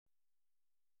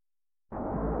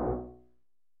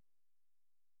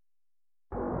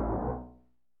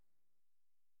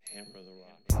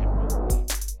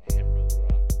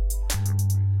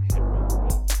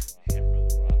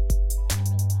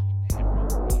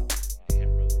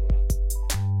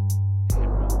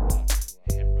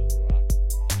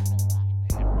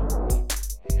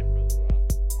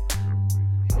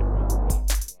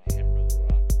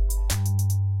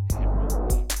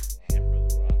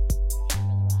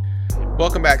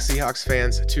Welcome back, Seahawks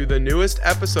fans, to the newest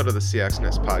episode of the Seahawks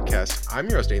Nest podcast. I'm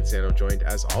your host, Nathan Sano, joined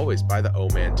as always by the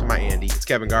O-Man to my Andy. It's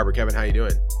Kevin Garber. Kevin, how you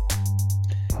doing?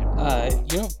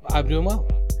 I'm doing well.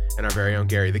 And our very own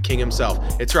Gary, the king himself.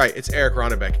 It's right. It's Eric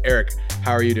Ronnebeck. Eric,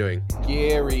 how are you doing?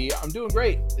 Gary, I'm doing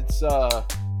great. It's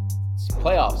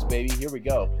playoffs, baby. Here we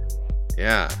go.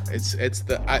 Yeah,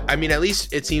 I mean, at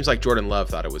least it seems like Jordan Love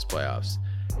thought it was playoffs,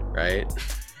 right?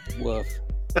 Woof.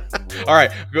 All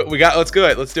right, let's do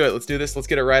it. Let's do this. Let's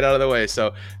get it right out of the way.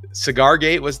 So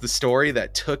Cigargate was the story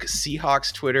that took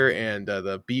Seahawks Twitter and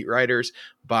the beat writers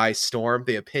by storm.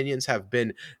 The opinions have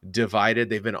been divided.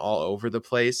 They've been all over the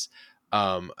place.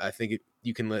 I think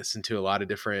you can listen to a lot of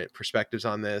different perspectives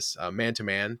on this. Man to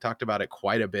Man talked about it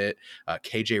quite a bit.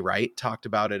 KJ Wright talked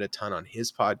about it a ton on his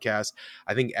podcast.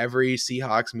 I think every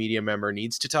Seahawks media member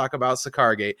needs to talk about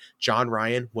Cigargate. John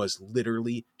Ryan was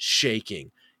literally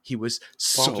shaking. He was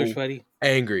so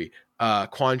angry.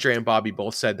 Quandre and Bobby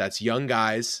both said that's young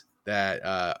guys that,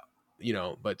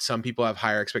 but some people have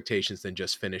higher expectations than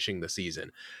just finishing the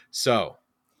season. So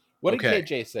what did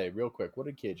KJ say real quick? What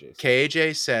did KJ say?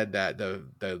 KJ said that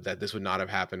that this would not have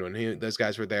happened when those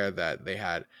guys were there, that they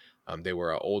had, they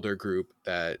were an older group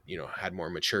that, had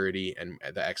more maturity and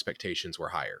the expectations were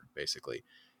higher basically.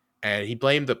 And he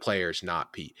blamed the players,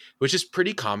 not Pete, which is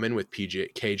pretty common with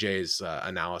KJ's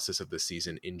analysis of the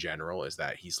season in general, is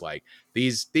that he's like,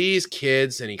 these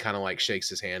kids, and he kind of like shakes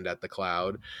his hand at the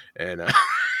cloud. And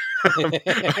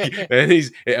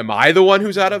and am I the one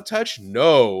who's out of touch?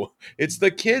 No, it's the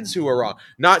kids who are wrong.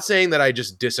 Not saying that I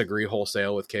just disagree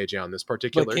wholesale with KJ on this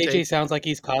particular But KJ sounds like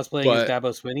he's cosplaying as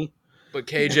Dabo Swinney. But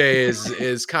KJ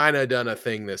is kind of done a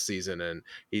thing this season, and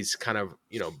he's kind of,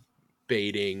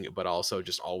 baiting, but also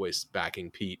just always backing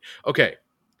Pete. Okay,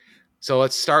 so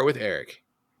let's start with Eric.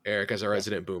 Eric, as a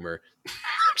resident boomer. I'm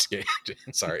just kidding.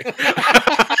 Sorry.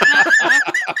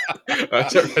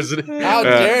 As a resident, how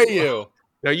dare you?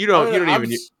 No, you don't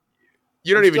even use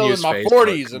in my Facebook.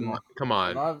 40s and come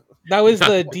on. That was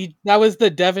the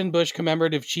Devin Bush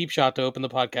commemorative cheap shot to open the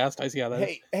podcast. I see how that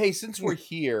is. Hey, since we're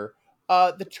here,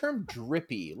 the term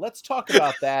drippy. Let's talk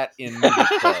about that in movie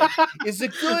club. Is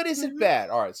it good? Is it bad?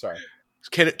 All right, sorry.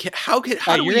 How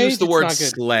do we use the word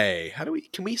slay?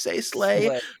 Can we say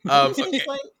slay?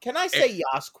 Can I say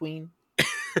Yas Queen?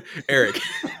 Eric,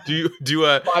 how'd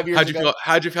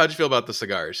you feel about the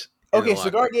cigars? Okay,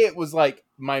 Cigargate was like,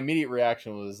 my immediate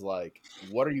reaction was like,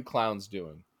 what are you clowns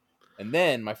doing? And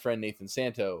then my friend Nathan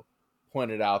Santo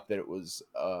pointed out that it was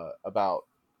about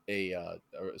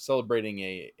celebrating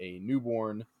a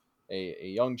newborn, a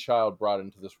young child brought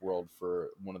into this world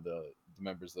for one of the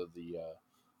members of the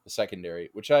secondary,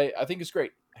 which I think is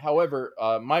great. However,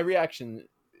 my reaction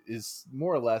is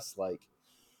more or less like,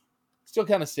 still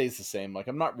kind of stays the same. Like,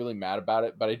 I'm not really mad about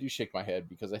it, but I do shake my head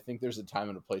because I think there's a time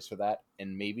and a place for that.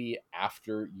 And maybe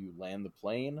after you land the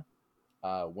plane,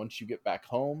 once you get back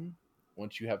home,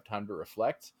 once you have time to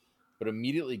reflect, but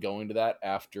immediately going to that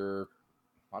after,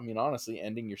 I mean, honestly,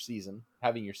 ending your season,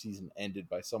 having your season ended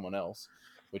by someone else,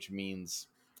 which means,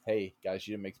 hey, guys,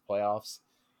 you didn't make the playoffs.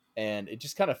 And it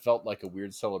just kind of felt like a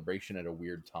weird celebration at a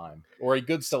weird time, or a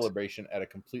good celebration at a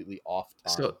completely off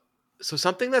time. So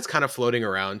something that's kind of floating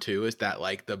around too is that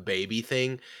like the baby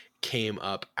thing came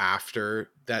up after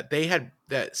that.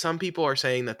 That some people are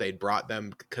saying that they brought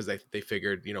them because they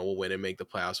figured, we'll win and make the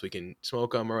playoffs, we can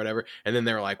smoke them or whatever. And then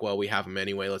they're like, well, we have them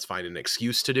anyway, let's find an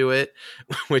excuse to do it,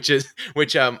 which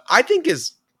I think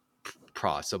is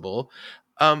possible.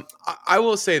 I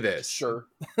will say this. Sure.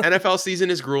 NFL season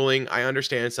is grueling. I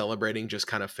understand celebrating just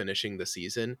kind of finishing the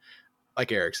season.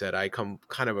 Like Eric said, I kind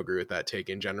of agree with that take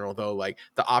in general, though. Like,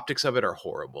 the optics of it are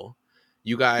horrible.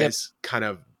 You guys kind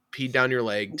of peed down your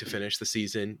leg to finish the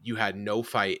season. You had no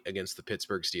fight against the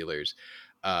Pittsburgh Steelers,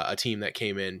 a team that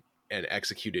came in and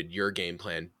executed your game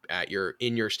plan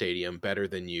in your stadium better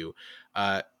than you.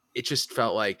 It just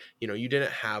felt like, you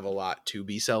didn't have a lot to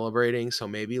be celebrating. So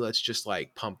maybe let's just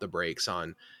like pump the brakes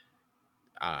on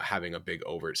having a big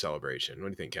overt celebration. What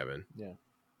do you think, Kevin? Yeah,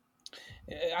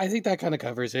 I think that kind of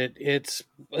covers it. It's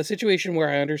a situation where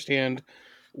I understand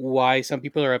why some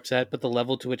people are upset, but the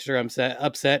level to which they're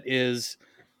upset is,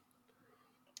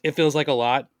 it feels like a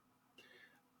lot.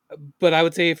 But I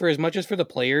would say, for as much as for the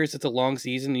players, it's a long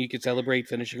season and you could celebrate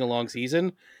finishing a long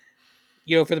season.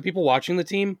 For the people watching the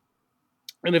team,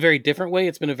 in a very different way,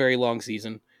 it's been a very long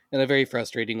season and a very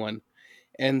frustrating one.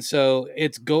 And so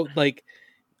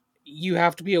you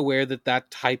have to be aware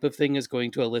that type of thing is going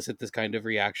to elicit this kind of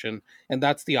reaction. And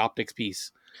that's the optics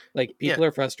piece. Like, people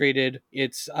are frustrated.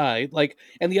 It's and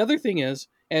the other thing is,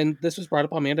 and this was brought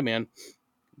up on Man to Man,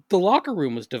 the locker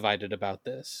room was divided about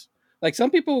this. Like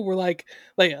some people were well,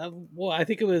 I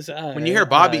think it was When you hear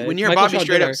Michael Bobby Sean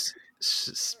Dillard.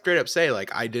 straight up say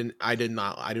like, I do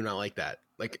not like that.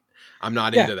 Like, I'm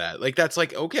not Yeah. into that. Like, that's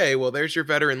like, okay, well, there's your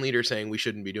veteran leader saying we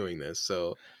shouldn't be doing this.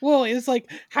 So, Well, it's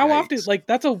like how often yikes. like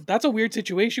that's a weird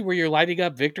situation where you're lighting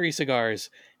up victory cigars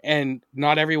and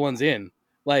not everyone's in.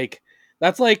 Like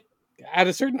that's like at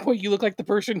a certain point you look like the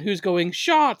person who's going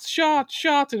shots, shots,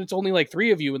 shots, and it's only like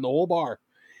 3 of you in the whole bar.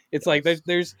 It's like Yes.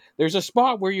 there's a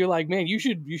spot where you're like, man, you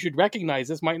should recognize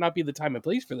this might not be the time and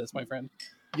place for this, my friend.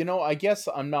 I guess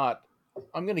I'm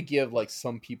gonna give like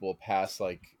some people a pass,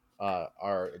 like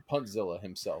our Puntzilla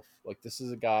himself. Like this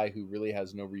is a guy who really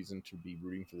has no reason to be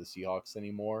rooting for the Seahawks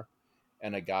anymore,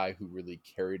 and a guy who really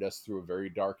carried us through a very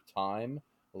dark time.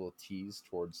 A little tease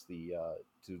towards the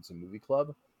movie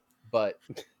club, but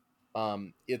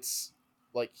it's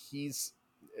like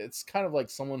it's kind of like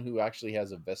someone who actually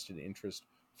has a vested interest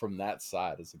from that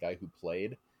side as a guy who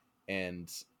played,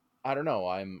 and I don't know.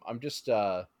 I'm just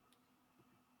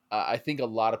I think a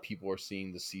lot of people are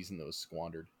seeing the season that was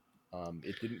squandered.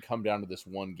 It didn't come down to this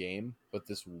one game, but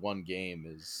this one game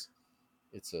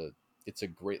it's a it's a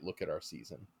great look at our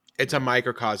season. It's a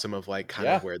microcosm of like kind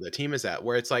of Yeah, where the team is at,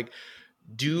 where it's like,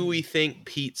 do we think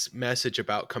Pete's message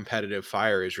about competitive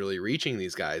fire is really reaching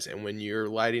these guys? And when you're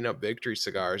lighting up victory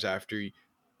cigars after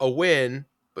a win,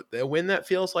 but a win that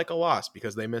feels like a loss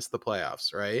because they missed the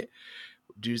playoffs, right?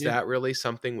 Is Yeah. that really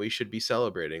something we should be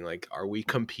celebrating? Like, are we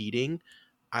competing?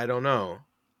 I don't know.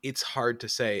 It's hard to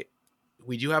say.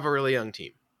 We do have a really young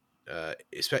team.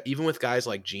 Even with guys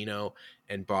like Gino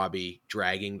and Bobby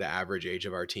dragging the average age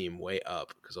of our team way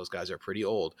up because those guys are pretty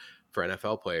old for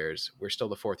NFL players, we're still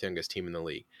the 4th youngest team in the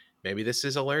league. Maybe this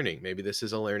is a learning. Maybe this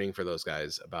is a learning for those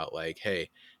guys about like, hey,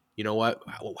 you know what?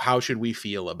 How should we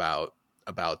feel about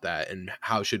that, and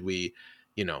how should we,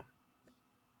 you know,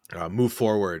 move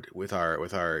forward with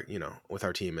our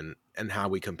team and how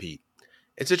we compete.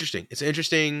 It's interesting. It's an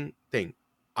interesting thing.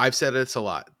 I've said this a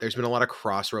lot. There's been a lot of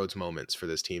crossroads moments for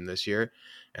this team this year,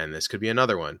 and this could be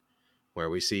another one where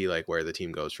we see like where the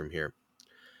team goes from here.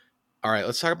 All right,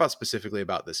 let's talk about specifically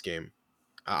about this game.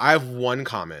 I have one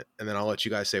comment, and then I'll let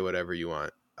you guys say whatever you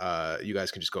want. You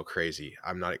guys can just go crazy.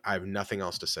 I have nothing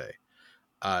else to say.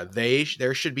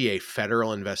 There should be a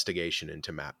federal investigation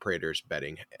into Matt Prater's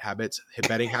betting habits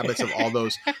of all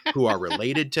those who are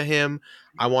related to him.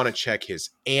 I want to check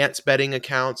his aunt's betting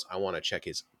accounts. I want to check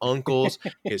his uncle's,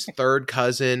 his third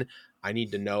cousin. I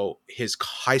need to know his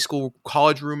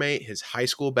college roommate, his high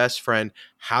school best friend.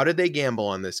 How did they gamble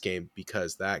on this game?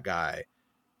 Because that guy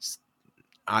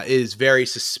is very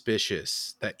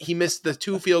suspicious that he missed the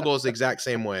 2 field goals the exact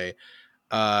same way.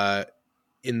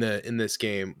 In this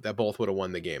game that both would have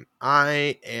won the game.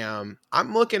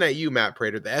 I'm looking at you, Matt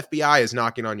Prater. The FBI is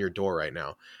knocking on your door right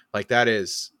now. Like that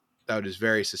is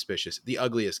very suspicious. The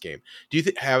ugliest game. Do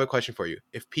you I have a question for you?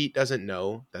 If Pete doesn't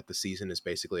know that the season is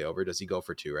basically over, does he go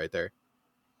for 2 right there?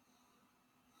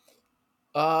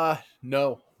 no,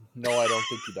 I don't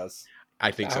think he does. I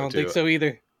think I so don't think too. so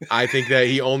either. I think that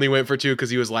he only went for 2 because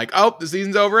he was like, "Oh, the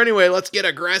season's over anyway. Let's get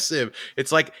aggressive."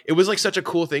 It's like it was like such a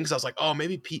cool thing because I was like, "Oh,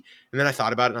 maybe Pete." And then I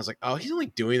thought about it and I was like, "Oh, he's only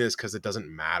doing this because it doesn't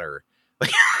matter."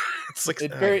 Like it's like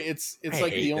It's I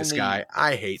like hate the this only guy.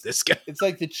 I hate this guy. it's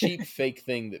like the cheap fake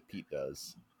thing that Pete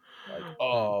does. Like,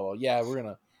 oh yeah, we're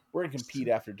gonna compete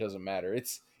after it doesn't matter.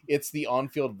 It's the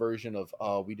on-field version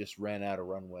of we just ran out of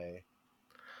runway.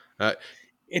 Uh,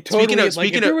 It speaking totally of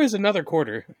like if there was another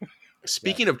quarter.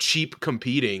 speaking of cheap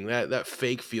competing, that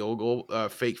fake field goal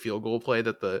play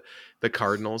that the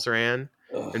Cardinals ran.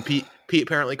 Ugh. And Pete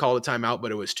apparently called a timeout,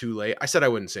 but it was too late. I said I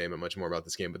wouldn't say much more about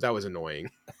this game, but that was annoying.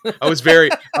 I was very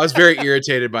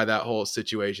irritated by that whole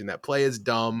situation. That play is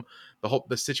dumb.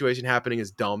 The situation happening is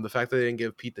dumb. The fact that they didn't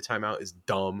give Pete the timeout is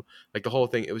dumb. Like the whole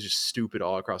thing, it was just stupid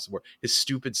all across the board. His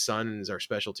stupid son is our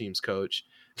special teams coach.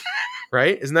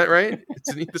 Right? Isn't that right?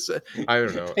 I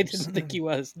don't know. I didn't think he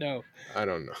was. No. I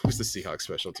don't know. Who's the Seahawks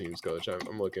special teams coach?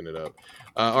 I'm looking it up.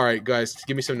 All right, guys,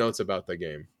 give me some notes about the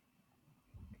game.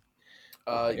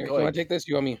 Eric, Go you want ahead. to take this?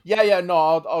 You want me? Yeah, no,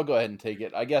 I'll go ahead and take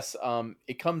it. I guess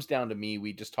it comes down to me.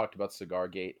 We just talked about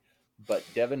Cigargate, but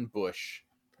Devin Bush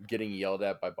getting yelled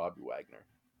at by Bobby Wagner.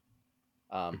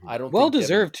 I don't Well think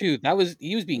deserved too.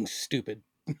 He was being stupid.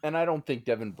 and I don't think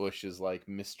Devin Bush is like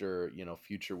Mr.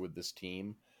 Future with this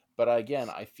team. But again,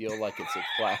 I feel like it's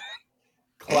a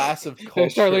class of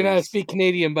cultures. Start learning how to speak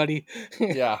Canadian, buddy.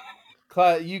 Yeah,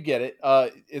 you get it.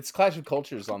 It's clash of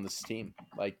cultures on this team.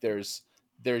 Like there's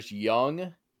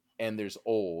young and there's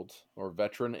old, or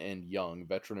veteran and young,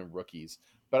 veteran and rookies.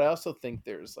 But I also think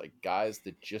there's like guys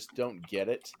that just don't get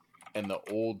it, and the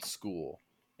old school.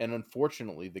 And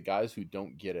unfortunately, the guys who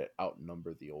don't get it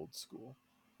outnumber the old school.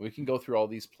 We can go through all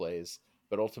these plays,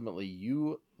 but ultimately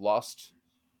you lost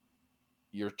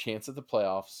your chance at the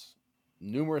playoffs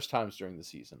numerous times during the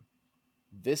season.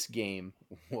 This game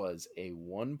was a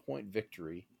 1-point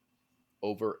victory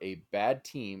over a bad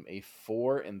team, a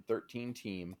 4-13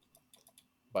 team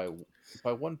by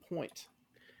 1 point.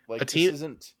 A Like, this team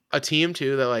isn't. a team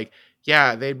too that, like,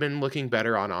 yeah, they've been looking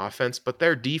better on offense, but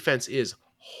their defense is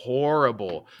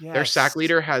horrible. Their sack Yes.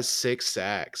 leader has 6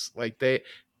 sacks. Like,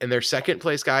 and their second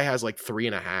place guy has like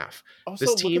 3.5. This Also,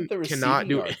 look at team the cannot receiving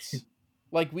do yards.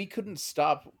 Like, we couldn't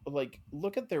stop. Like,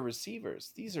 look at their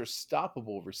receivers. These are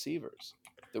stoppable receivers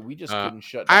that we just couldn't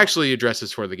shut I down. actually address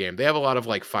this for the game. They have a lot of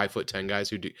like 5'10" guys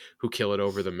who kill it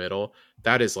over the middle.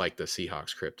 That is like the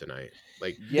Seahawks kryptonite.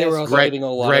 Like They were Yes, also but Greg getting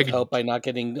a lot of Greg help by not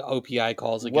getting OPI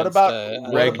calls what against about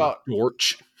what Greg about?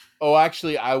 Dortch, Oh,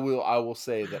 actually, I will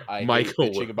say that I hate Michael.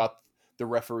 bitching about the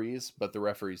referees, but the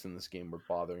referees in this game were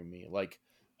bothering me. Like,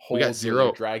 We got holds where they're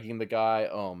 0, dragging the guy.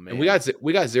 Oh and man, we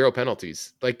got 0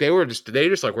 penalties. Like they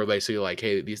just like were basically like,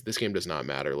 hey, this game does not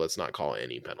matter. Let's not call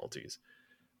any penalties.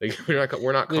 Like we're not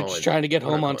They're just calling trying to get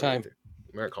we're not home on calling time. anything.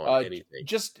 We're not calling anything.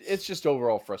 it's just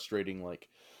overall frustrating. Like,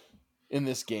 in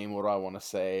this game, what do I want to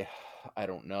say? I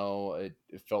don't know.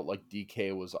 It felt like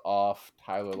DK was off.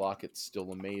 Tyler Lockett's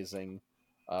still amazing.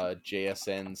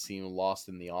 JSN seemed lost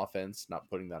in the offense. Not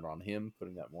putting that on him,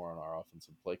 putting that more on our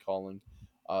offensive play calling.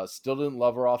 Still didn't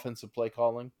love our offensive play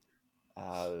calling.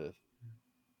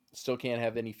 Still can't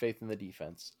have any faith in the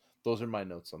defense. Those are my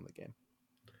notes on the game.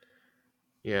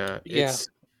 Yeah, Yeah.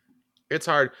 it's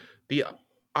hard.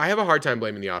 I have a hard time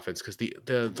blaming the offense because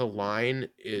the line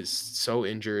is so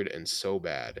injured and so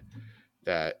bad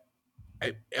that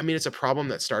I mean it's a problem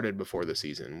that started before the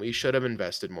season. We should have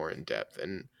invested more in depth,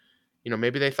 and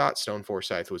maybe they thought Stone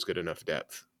Forsyth was good enough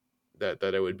depth that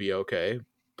it would be okay,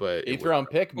 but it Eighth would. round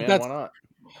pick, Well, man. Why not?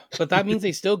 but that means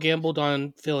they still gambled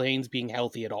on Phil Haynes being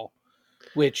healthy at all,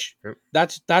 which Yep.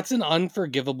 that's an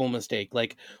unforgivable mistake.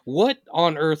 Like, what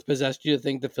on earth possessed you to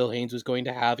think that Phil Haynes was going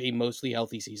to have a mostly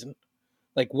healthy season?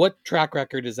 Like, what track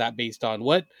record is that based on?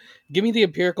 Give me the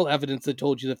empirical evidence that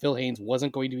told you that Phil Haynes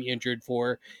wasn't going to be injured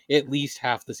for at least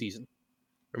half the season.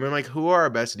 I mean, like, who are our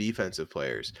best defensive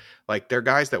players? Like, they're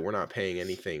guys that we're not paying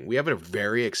anything. We have a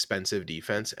very expensive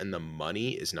defense, and the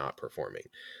money is not performing.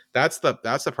 That's the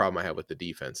problem I have with the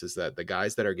defense is that the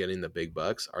guys that are getting the big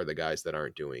bucks are the guys that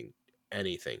aren't doing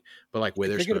anything. But like I forget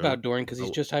Witherspoon, about Doran because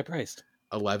he's just high priced.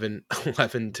 11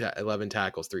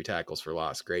 tackles, 3 tackles for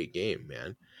loss. Great game,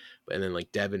 man. And then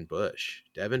like Devin Bush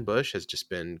has just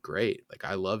been great. Like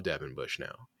I love Devin Bush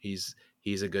now. He's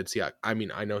a good Seahawks. I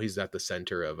mean, I know he's at the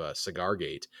center of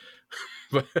Cigargate,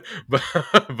 but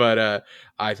but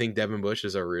I think Devin Bush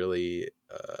is a really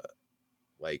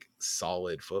like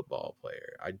solid football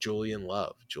player. Julian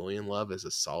Love is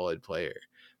a solid player.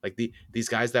 Like these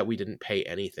guys that we didn't pay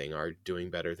anything are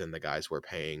doing better than the guys we're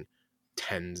paying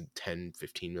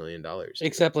 10-15 million dollars.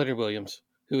 Except Leonard Williams,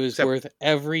 who is worth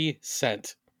every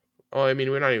cent. Oh, I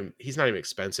mean, he's not even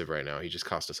expensive right now. He just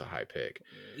cost us a high pick.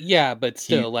 Yeah, but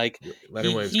still, like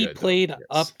Leonard Williams he good, played yes.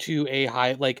 up to a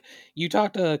high. Like, you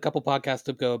talked a couple podcasts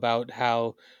ago about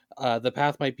how the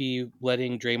path might be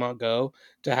letting Draymond go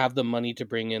to have the money to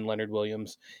bring in Leonard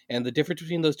Williams, and the difference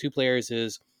between those two players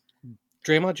is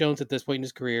Draymond Jones at this point in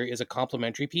his career is a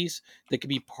complementary piece that could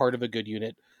be part of a good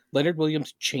unit. Leonard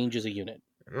Williams changes a unit.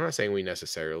 I'm not saying we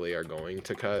necessarily are going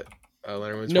to cut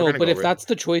Leonard Williams. No, but if that's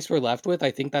the choice we're left with,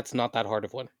 I think that's not that hard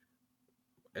of one.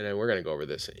 And then we're going to go over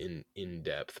this in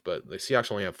depth, but the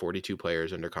Seahawks only have 42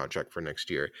 players under contract for next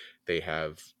year. They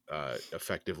have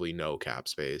effectively no cap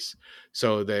space,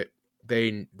 so that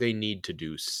they need to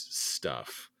do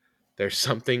stuff. There's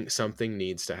something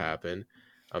needs to happen.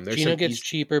 Gino gets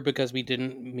cheaper because we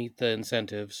didn't meet the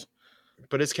incentives,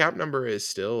 but his cap number is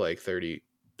still like $30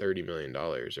 million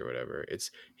or whatever.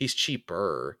 He's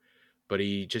cheaper, but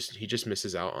he just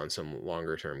misses out on some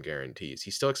longer term guarantees.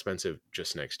 He's still expensive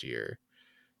just next year.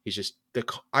 He's just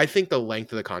I think the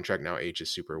length of the contract now ages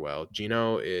super well.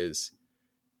 Gino is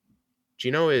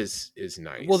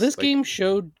nice. Well, this game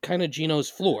showed kind of Gino's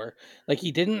floor. Like,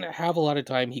 he didn't have a lot of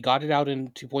time. He got it out in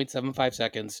 2.75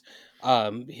 seconds.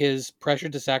 His pressure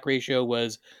to sack ratio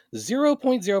was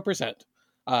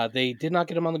 0.0%. They did not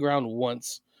get him on the ground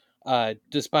once,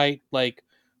 despite like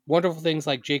wonderful things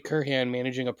like Jake Curhan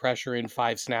managing a pressure in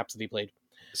 5 snaps that he played.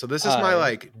 So this is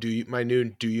my my new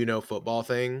do you know football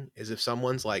thing is if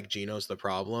someone's like Gino's the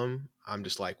problem, I'm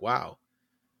just like, wow.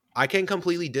 I can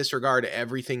completely disregard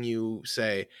everything you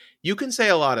say. You can say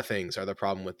a lot of things are the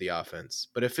problem with the offense,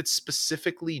 but if it's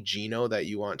specifically Gino that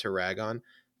you want to rag on,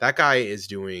 that guy is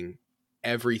doing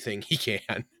everything he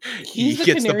can. He He's the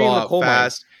gets the canary in ball the out coal mine.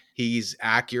 fast. He's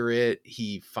accurate.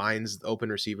 He finds open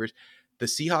receivers. The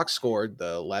Seahawks scored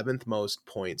the 11th most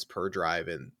points per drive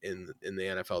in the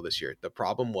NFL this year. The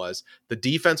problem was the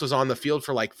defense was on the field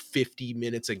for like 50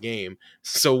 minutes a game.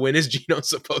 So when is Geno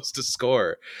supposed to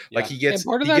score? Like Yeah. And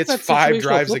part of he that's gets that 5 situational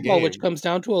drives a football, which game. comes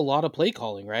down to a lot of play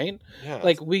calling, right? Yeah.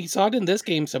 Like we saw it in this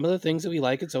game, some of the things that we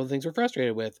like and some of the things we're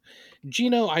frustrated with.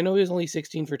 Gino, I know he was only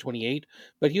 16 for 28,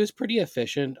 but he was pretty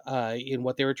efficient in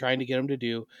what they were trying to get him to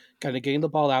do, kind of getting the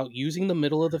ball out, using the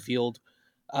middle of the field.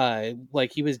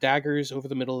 Like he was daggers over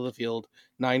the middle of the field,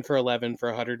 9 for 11 for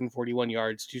 141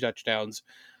 yards, 2 touchdowns.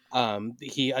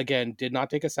 He again did not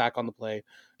take a sack on the play,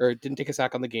 or didn't take a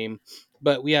sack on the game.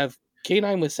 But we have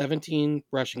K9 with 17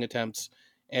 rushing attempts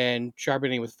and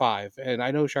Charbonnet with 5. And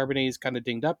I know Charbonnet is kind of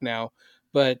dinged up now,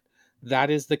 but that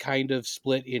is the kind of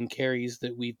split in carries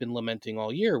that we've been lamenting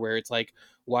all year, where it's like,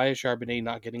 why is Charbonnet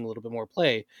not getting a little bit more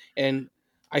play? And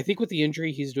I think with the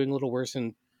injury, he's doing a little worse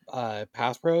in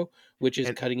pass pro, which is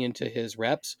And cutting into his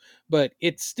reps, but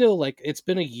it's still like it's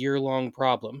been a year-long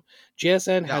problem.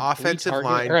 JSN the had offensive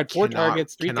line had 4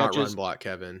 targets, 3 cannot run catches. block,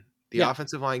 Kevin. The Yeah,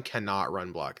 offensive line cannot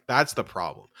run block. That's the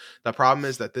problem. The problem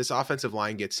is that this offensive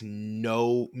line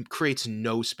creates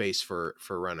no space for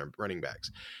running backs,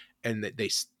 and that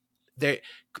they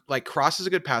like Cross is a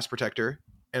good pass protector,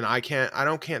 and I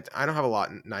don't have a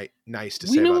lot nice to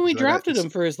we say knew about when this. we drafted him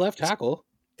for his left tackle.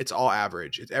 It's all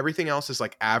average. Everything else is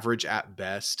like average at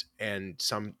best, and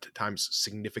sometimes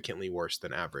significantly worse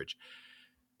than average.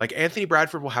 Like Anthony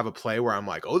Bradford will have a play where I'm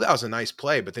like, oh, that was a nice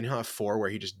play, but then he'll have 4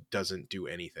 where he just doesn't do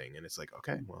anything, and it's like,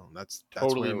 okay, well, that's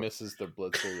Totally where misses the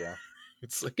blitzer. Yeah.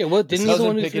 it's like. Yeah, well, This didn't he is the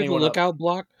one Doesn't who pick threw the anyone up. lookout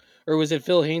block, or was it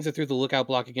Phil Haynes that threw the lookout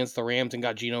block against the Rams and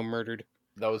got Geno murdered?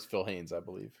 That was Phil Haynes, I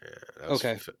believe. yeah, that was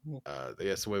Okay,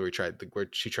 yes, the way where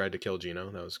she tried to kill Geno.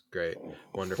 That was great,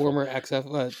 wonderful. former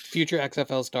future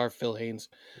XFL star Phil Haynes.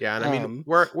 Yeah, and I mean,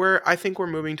 I think we're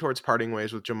moving towards parting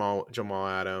ways with Jamal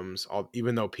Adams.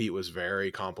 Even though Pete was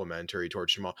very complimentary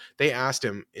towards Jamal, they asked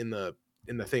him in the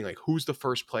thing like, who's the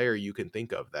first player you can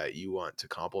think of that you want to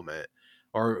compliment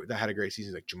or that had a great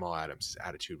season? Like Jamal Adams, his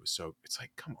attitude was so. It's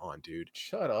like, come on, dude.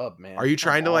 Shut up, man. Are you Come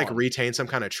trying to like on. retain some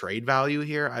kind of trade value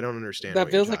here? I don't understand. That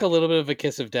what you're feels like a talking. little bit of a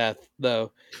kiss of death,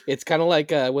 though. It's kind of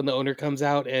like when the owner comes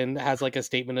out and has like a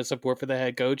statement of support for the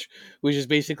head coach, which is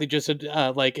basically just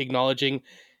like acknowledging,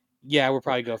 yeah, we're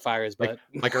probably gonna fire his butt.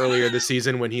 Like earlier this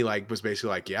season when he like was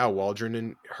basically like, yeah, Waldron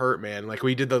and Hurt, man. Like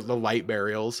we did the light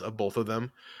burials of both of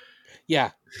them.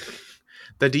 Yeah,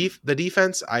 The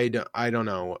defense, I don't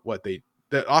know what the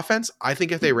offense. I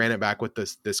think if they ran it back with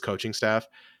this coaching staff,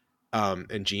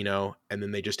 and Geno, and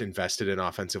then they just invested in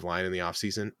offensive line in the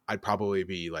offseason, I'd probably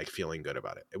be like feeling good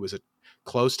about it. It was a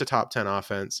close to top 10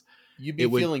 offense. You'd be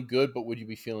feeling good, but would you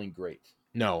be feeling great?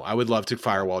 No, I would love to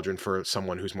fire Waldron for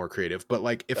someone who's more creative. But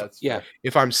like yeah.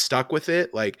 if I'm stuck with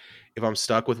it, like if I'm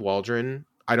stuck with Waldron,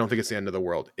 I don't think it's the end of the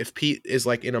world. If Pete is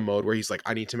like in a mode where he's like,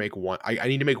 I need to make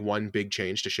one big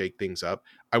change to shake things up,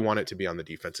 I want it to be on the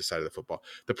defensive side of the football.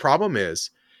 The problem is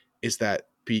that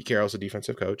Pete Carroll's a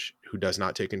defensive coach who does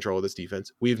not take control of this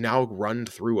defense. We've now run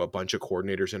through a bunch of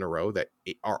coordinators in a row that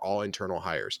are all internal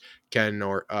hires.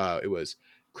 It was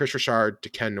Chris Richard to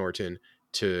Ken Norton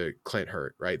to Clint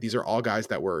Hurt, right? These are all guys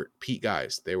that were Pete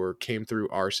guys. They came through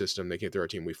our system. They came through our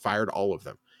team. We fired all of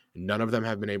them. None of them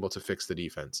have been able to fix the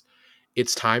defense.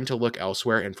 It's time to look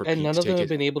elsewhere and for Pete And none to of them take have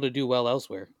been able to do well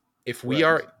elsewhere. If we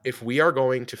are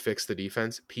going to fix the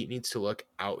defense, Pete needs to look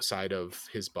outside of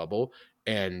his bubble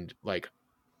and like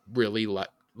really let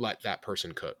that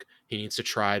person cook. He needs to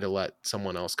try to let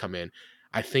someone else come in.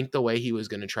 I think the way he was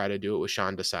going to try to do it was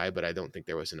Sean Desai, but I don't think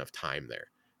there was enough time there.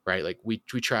 Right? Like we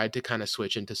tried to kind of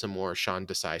switch into some more Sean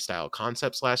Desai style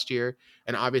concepts last year,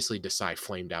 and obviously Desai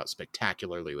flamed out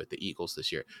spectacularly with the Eagles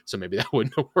this year, so maybe that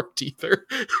wouldn't have worked either.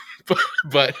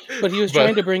 but he was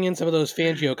trying to bring in some of those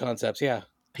Fangio concepts. Yeah,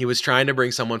 he was trying to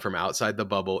bring someone from outside the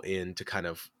bubble in to kind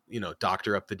of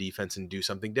doctor up the defense and do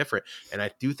something different. And I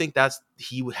do think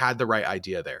he had the right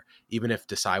idea there, even if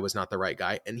Desai was not the right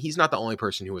guy. And he's not the only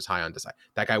person who was high on Desai.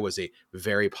 That guy was a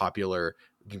very popular,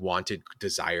 wanted,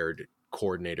 desired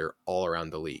coordinator all around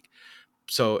the league.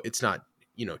 So it's not,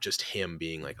 just him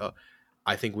being like, oh,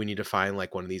 I think we need to find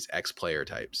like one of these ex-player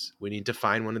types. We need to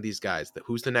find one of these guys.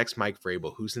 Who's the next Mike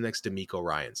Vrabel? Who's the next D'Amico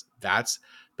Ryans? That's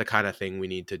the kind of thing we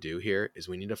need to do here. Is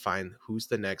we need to find who's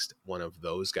the next one of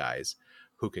those guys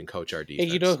who can coach our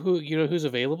defense. Hey, who's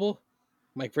available?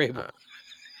 Mike Vrabel.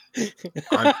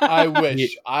 I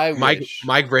wish.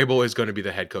 Mike Vrabel is going to be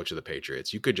the head coach of the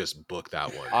Patriots. You could just book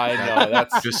that one. I know.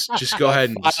 That's just go ahead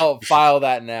and file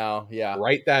that now. Yeah,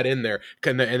 write that in there.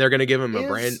 And they're going to give him a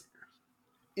brand.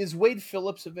 Is Wade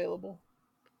Phillips available?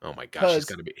 Oh my gosh, he's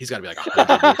 'Cause- got to be like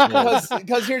 100 years old.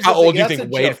 Because here's How the thing, old do you that's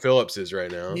think a Wade joke. Phillips is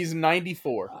right now? He's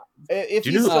 94. If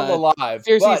Do you he's know- still alive,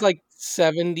 Seriously, but he's like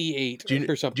 78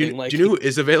 or something. Do you know who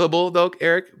is available though,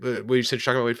 Eric? When you said you're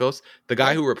talking about Wade Phillips, the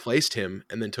guy who replaced him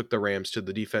and then took the Rams to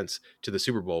the defense to the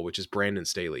Super Bowl, which is Brandon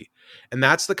Staley, and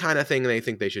that's the kind of thing they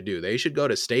think they should do. They should go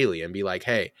to Staley and be like,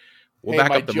 "Hey, we'll back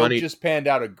my up the joke money." just panned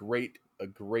out a great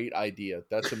idea.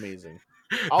 That's amazing.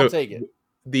 I'll take it.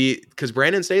 Because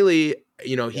Brandon Staley,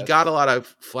 he Yes. got a lot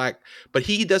of flack, but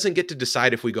he doesn't get to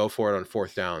decide if we go for it on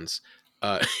fourth downs.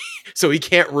 So he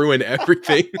can't ruin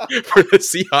everything for the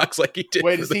Seahawks like he did.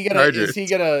 Wait, for is the he Chargers.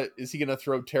 gonna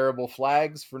throw terrible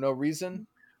flags for no reason?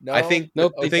 No, I think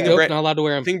Nope, I think nope, not allowed to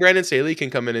wear I them. think Brandon Staley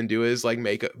can come in and do is like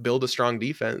build a strong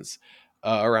defense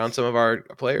around some of our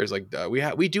players. Like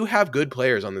we do have good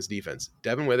players on this defense.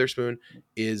 Devin Witherspoon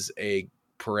is a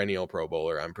perennial Pro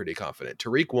Bowler. I'm pretty confident.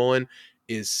 Tariq Woolen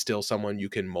is still someone you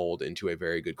can mold into a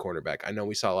very good cornerback. I know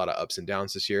we saw a lot of ups and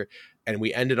downs this year, and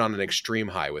we ended on an extreme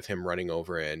high with him running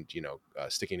over and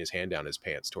sticking his hand down his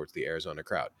pants towards the Arizona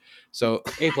crowd. So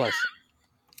A+.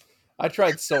 I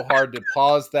tried so hard to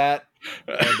pause that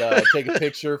and take a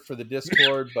picture for the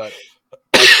Discord, but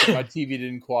my TV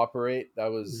didn't cooperate.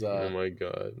 That was oh my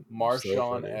god,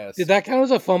 Marshawn so S. Did that count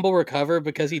as a fumble recover?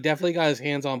 Because he definitely got his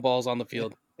hands on balls on the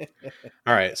field.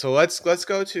 All right, so let's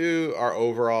go to our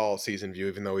overall season view,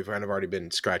 even though we've kind of already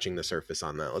been scratching the surface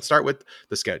on that. Let's start with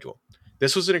the schedule.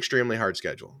 This was an extremely hard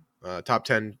schedule, top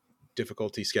 10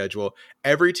 difficulty schedule.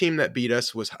 Every team that beat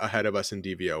us was ahead of us in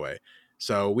DVOA.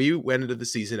 So we went into the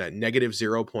season at negative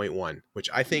 0.1, which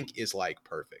I think is like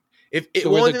perfect. If it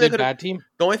So we're the good bad team?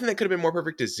 The only thing that could have been more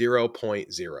perfect is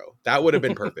 0.0. That would have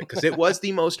been perfect because it was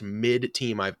the most mid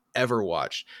team I've ever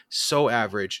watched. So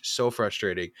average, so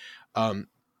frustrating.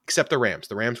 Except the Rams.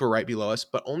 The Rams were right below us,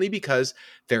 but only because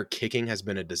their kicking has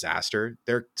been a disaster.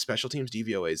 Their special teams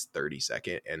DVOA is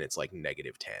 32nd, and it's like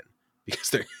negative 10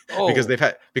 because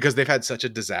they've had such a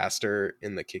disaster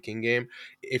in the kicking game.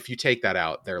 If you take that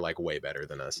out, they're like way better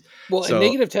than us. Well, So, and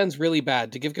negative 10 is really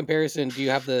bad. To give comparison, do you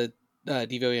have the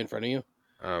DVOA in front of you?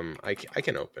 I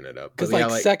can open it up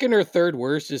Because second or third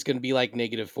worst is going to be like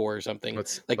negative 4 or something.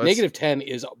 Negative 10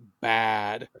 is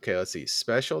bad. Okay, let's see.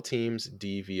 Special teams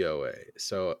DVOA.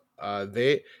 So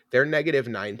they're negative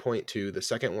 9.2. The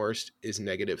second worst is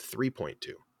negative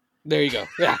 3.2. There you go.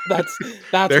 Yeah, that's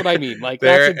what I mean. Like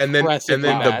that's impressively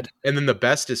bad. And then the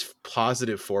best is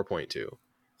positive 4.2,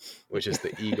 which is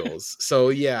the Eagles. So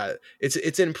yeah,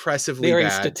 it's impressively They're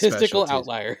bad. A statistical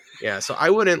outlier. Yeah, so I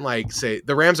wouldn't say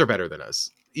the Rams are better than us,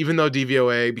 even though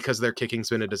DVOA because their kicking's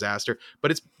been a disaster.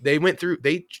 But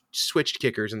they switched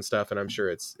kickers and stuff, and I'm sure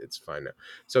it's fine now.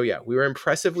 So yeah, we were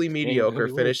impressively mediocre,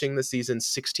 finishing the season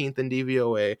 16th in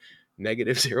DVOA,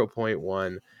 negative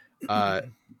 0.1.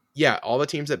 Yeah, all the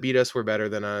teams that beat us were better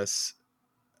than us.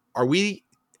 Will the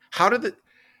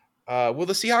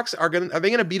Seahawks are they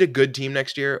gonna beat a good team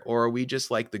next year, or are we just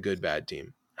like the good bad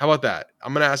team? How about that?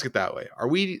 I'm gonna ask it that way. Are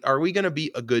we gonna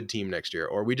beat a good team next year,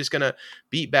 or are we just gonna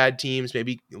beat bad teams,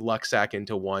 maybe luck sack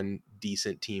into one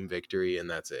decent team victory, and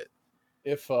that's it?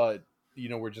 If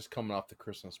we're just coming off the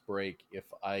Christmas break, if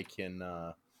I can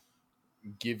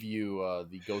give you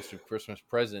the Ghost of Christmas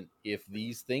present, if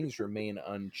these things remain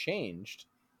unchanged,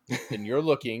 then you're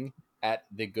looking at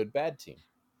the good bad team.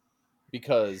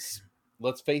 Because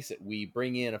let's face it, we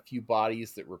bring in a few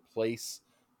bodies that replace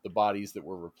the bodies that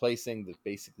we're replacing that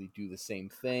basically do the same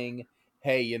thing.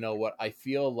 Hey, you know what? I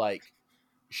feel like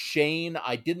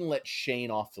I didn't let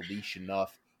Shane off the leash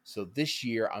enough. So this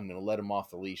year I'm going to let him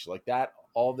off the leash like that.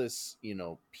 All this,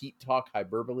 Pete talk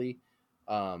hyperbole.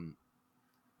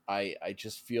 I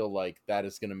just feel like that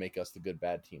is going to make us the good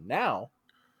bad team. Now,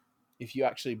 if you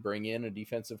actually bring in a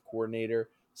defensive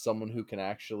coordinator, someone who can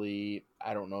actually,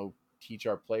 I don't know, teach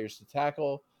our players to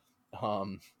tackle,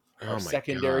 our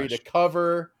secondary to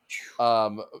cover,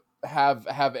 have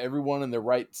everyone in the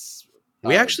right.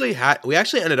 We actually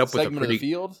ended up with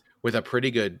a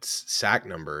pretty good sack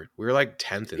number. We were like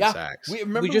 10th in sacks.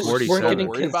 We just weren't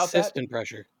getting consistent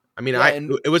pressure. I mean,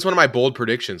 it was one of my bold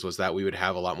predictions was that we would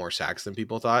have a lot more sacks than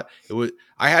people thought.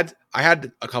 I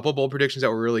had a couple bold predictions that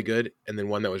were really good, and then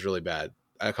one that was really bad.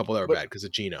 A couple that were bad because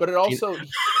of Geno. But it also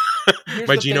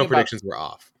my Geno predictions were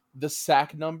off. The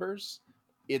sack numbers,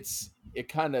 it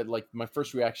kind of like my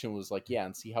first reaction was like, yeah,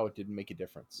 and see how it didn't make a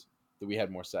difference that we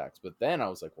had more sacks. But then I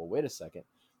was like, well, wait a second,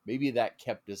 maybe that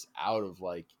kept us out of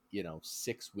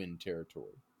 6-win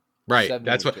territory. Right.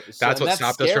 That's what stopped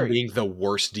us from being the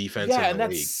worst defense in the league. Yeah, and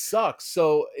that sucks.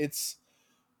 So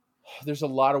there's a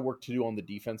lot of work to do on the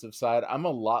defensive side. I'm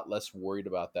a lot less worried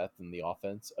about that than the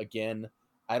offense. Again,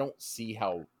 I don't see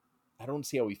how I don't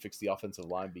see how we fix the offensive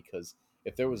line, because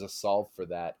if there was a solve for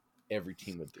that, every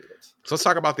team would do it. So let's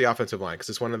talk about the offensive line, because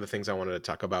it's one of the things I wanted to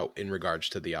talk about in regards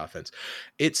to the offense.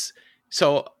 It's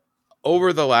so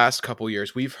over the last couple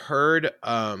years, we've heard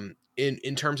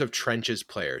in terms of trenches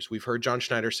players, we've heard John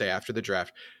Schneider say after the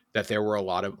draft that there were a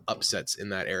lot of upsets in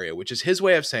that area, which is his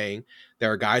way of saying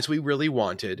there are guys we really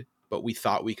wanted, but we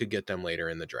thought we could get them later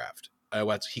in the draft.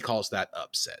 He calls that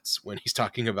upsets when he's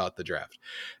talking about the draft.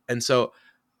 And so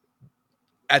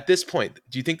at this point,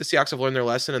 do you think the Seahawks have learned their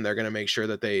lesson and they're going to make sure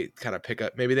that they kind of pick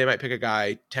up, maybe they might pick a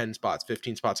guy 10 spots,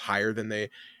 15 spots higher than they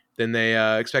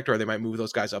expect, or they might move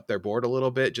those guys up their board a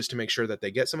little bit just to make sure that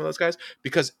they get some of those guys?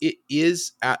 Because it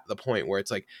is at the point where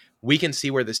it's like, we can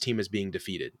see where this team is being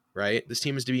defeated, right? This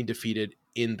team is being defeated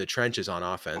in the trenches on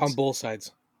offense. On both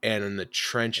sides. And in the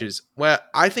trenches, well,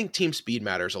 I think team speed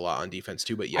matters a lot on defense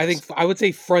too, but yes. I would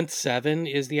say front seven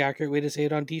is the accurate way to say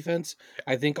it on defense.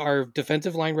 I think our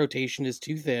defensive line rotation is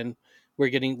too thin.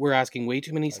 We're asking way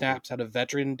too many snaps out of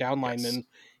veteran down linemen,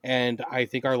 and I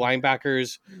think our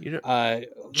linebackers.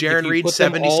 Jaron Reed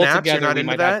 70 snaps. Together, you're not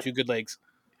into that. Have two good legs.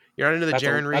 You're not into the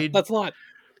Jaron Reed. That's a lot.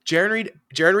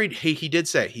 Jaron Reed. He did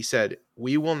say, he said,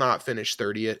 we will not finish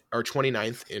 30th or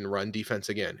 29th in run defense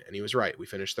again, and he was right. We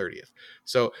finished 30th.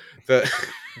 So the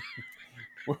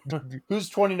who's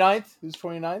 29th? Who's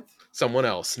 29th? Someone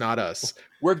else, not us.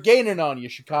 We're gaining on you,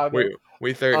 Chicago.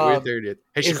 We're 30th.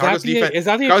 Hey, Chicago's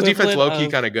defense low key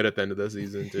kind of good at the end of the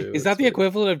season too. Is that the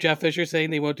equivalent of Jeff Fisher saying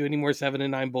they won't do any more 7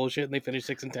 and 9 bullshit and they finish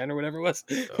 6 and 10 or whatever it was?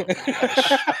 Oh my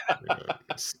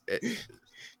gosh.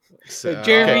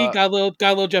 Jeremy got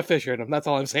a little Jeff Fisher in him. That's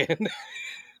all I'm saying.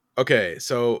 Okay,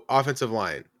 so offensive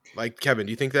line, like Kevin,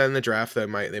 do you think that in the draft they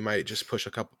might just push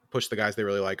the guys they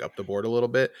really like up the board a little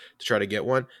bit to try to get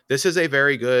one? This is a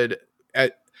very good.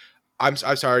 I've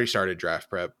already started draft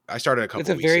prep. I started a couple. It's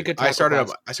a very good. I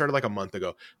started like a month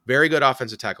ago. Very good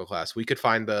offensive tackle class. We could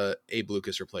find the Abe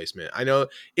Lucas replacement. I know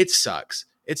it sucks.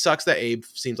 It sucks that Abe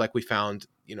seems like we found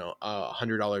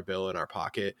 $100 bill in our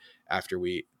pocket after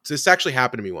we. So this actually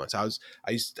happened to me once. I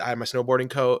had my snowboarding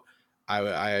coat.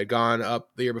 I had gone up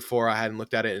the year before. I hadn't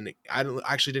looked at it, and I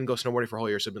actually didn't go snowboarding for a whole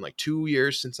year. So it'd been like 2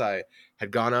 years since I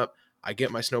had gone up. I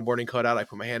get my snowboarding coat out. I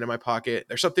put my hand in my pocket.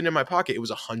 There's something in my pocket. It was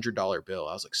 $100 bill.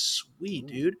 I was like, sweet,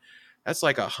 dude. That's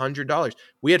like $100.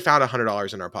 We had found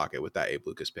 $100 in our pocket with that Abe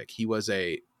Lucas pick. He was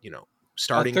a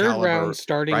starting third caliber, round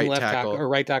starting right left tackle or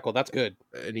right tackle. That's good.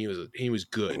 And he was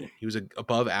good. He was a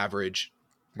above average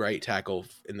right tackle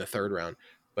in the third round.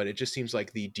 But it just seems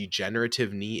like the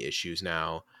degenerative knee issues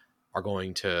now are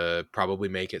going to probably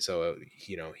make it so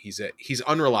he's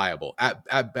unreliable.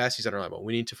 At best, he's unreliable.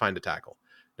 We need to find a tackle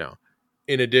now,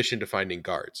 in addition to finding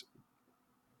guards.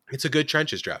 It's a good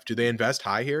trenches draft. Do they invest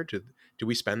high here? Do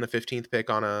we spend the 15th pick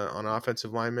on an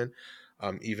offensive lineman,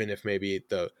 even if maybe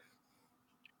the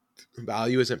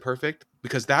value isn't perfect?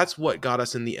 Because that's what got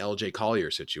us in the LJ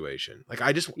Collier situation. Like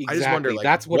I just wonder. Like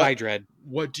that's what I dread.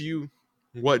 What do you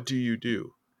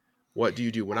do? What do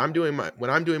you do when I'm doing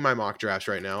my mock drafts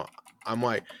right now? I'm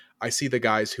like, I see the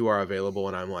guys who are available,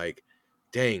 and I'm like,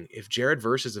 dang, if Jared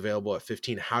Verse is available at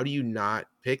 15, how do you not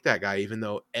pick that guy? Even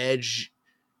though Edge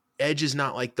is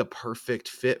not like the perfect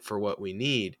fit for what we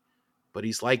need, but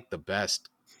he's like the best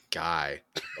guy.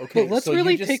 Okay, let's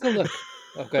really take a look.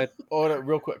 Okay, no,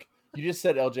 real quick. You just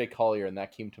said LJ Collier, and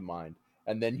that came to mind,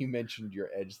 and then you mentioned your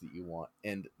edge that you want,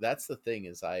 and that's the thing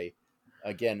is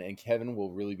and Kevin will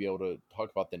really be able to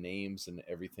talk about the names and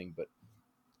everything, but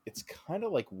it's kind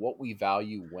of like what we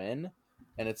value when,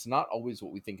 and it's not always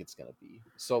what we think it's going to be.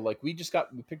 So like we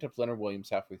picked up Leonard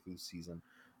Williams halfway through the season.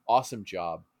 Awesome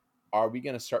job. Are we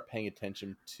going to start paying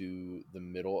attention to the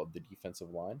middle of the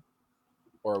defensive line?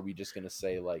 Or are we just going to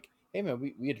say like, hey man,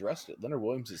 we addressed it. Leonard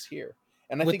Williams is here.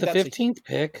 And I think the 15th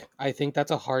pick, I think that's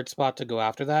a hard spot to go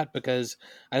after that, because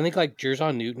I think like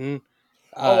Jerzon Newton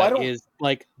is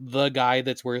like the guy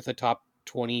that's worth a top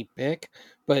 20 pick,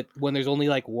 but when there's only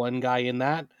like one guy in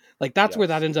that, like that's where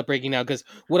that ends up breaking down. Because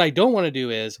what I don't want to do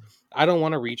is I don't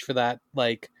want to reach for that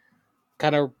like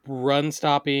kind of run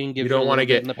stopping. You don't want to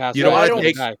get in the past. You don't want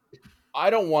to take. I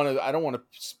don't want to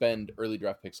spend early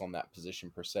draft picks on that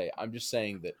position per se. I'm just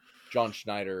saying that John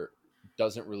Schneider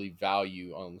doesn't really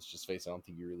value. Let's just face it. I don't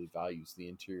think he really values the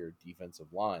interior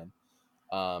defensive line.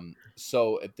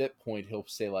 So at that point, he'll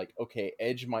say like, okay,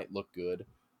 edge might look good.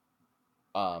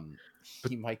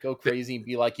 He might go crazy and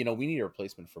be like, we need a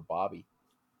replacement for Bobby,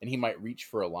 and he might reach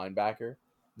for a linebacker.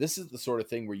 This is the sort of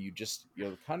thing where you just,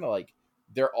 kind of like,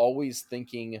 they're always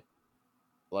thinking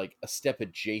like a step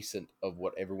adjacent of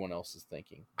what everyone else is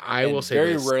thinking. I will say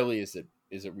very rarely is it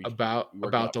is it about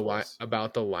working out for us?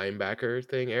 about the linebacker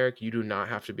thing, Eric. You do not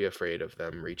have to be afraid of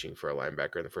them reaching for a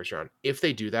linebacker in the first round. If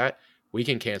they do that, we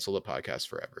can cancel the podcast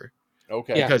forever.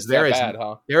 Okay, Yeah. Because it's that bad,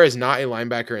 huh? there is not a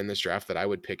linebacker in this draft that I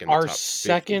would pick in the Our top 50.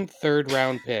 second, third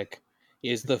round pick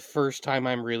is the first time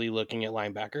I'm really looking at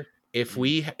linebacker. If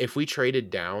we traded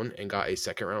down and got a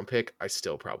second round pick, I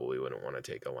still probably wouldn't want to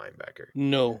take a linebacker.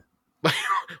 No.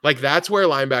 Like that's where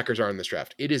linebackers are in this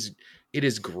draft. It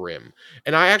is grim.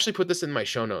 And I actually put this in my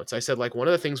show notes. I said like one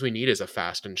of the things we need is a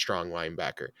fast and strong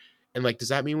linebacker. And like, does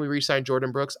that mean we re-sign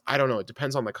Jordan Brooks? I don't know. It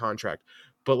depends on the contract.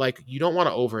 But like, you don't want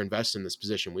to overinvest in this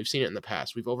position. We've seen it in the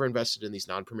past. We've overinvested in these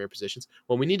non-premier positions.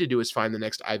 What we need to do is find the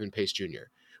next Ivan Pace Jr.,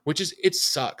 it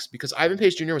sucks because Ivan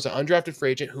Pace Jr. was an undrafted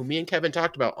free agent who me and Kevin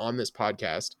talked about on this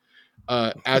podcast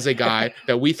as a guy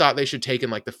that we thought they should take in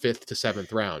like the 5th to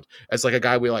 7th round as like a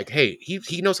guy we like, hey,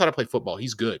 he knows how to play football.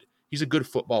 He's good. He's a good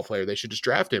football player. They should just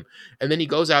draft him. And then he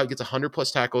goes out, gets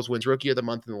 100+ tackles, wins Rookie of the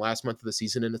Month in the last month of the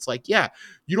season. And it's like, yeah,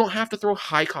 you don't have to throw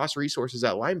high-cost resources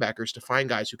at linebackers to find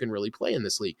guys who can really play in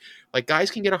this league. Like, guys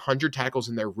can get 100 tackles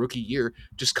in their rookie year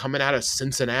just coming out of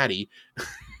Cincinnati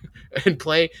and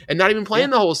play, and not even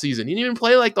playing the whole season. He didn't even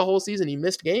play like the whole season. He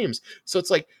missed games. So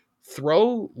it's like,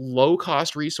 throw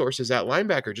low-cost resources at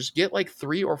linebacker. Just get like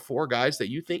 3 or 4 guys that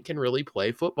you think can really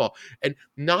play football. And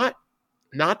not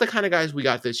the kind of guys we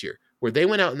got this year, where they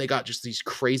went out and they got just these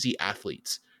crazy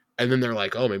athletes. And then they're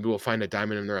like, oh, maybe we'll find a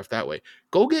diamond in the rough that way.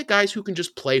 Go get guys who can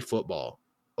just play football.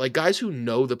 Like guys who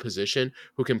know the position,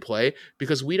 who can play,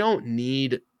 because we don't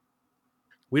need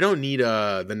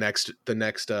the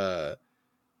next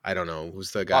I don't know,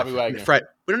 who's the guy? Fred.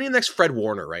 We don't need the next Fred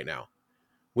Warner right now.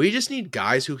 We just need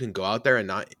guys who can go out there and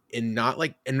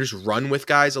just run with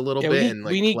guys a little bit and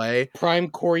like play. Prime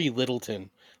Corey Littleton.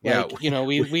 Like,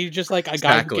 we just like a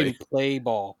guy who can play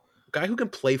ball. A guy who can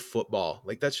play football.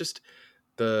 Like that's just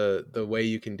the way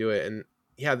you can do it. And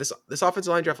yeah, this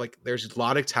offensive line draft, like there's a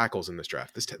lot of tackles in this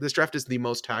draft. This draft is the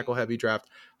most tackle heavy draft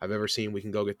I've ever seen. We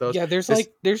can go get those. Yeah,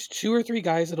 there's 2 or 3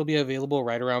 guys that'll be available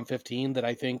right around 15 that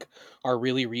I think are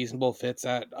really reasonable fits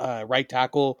at right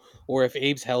tackle, or if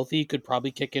Abe's healthy, could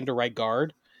probably kick into right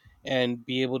guard and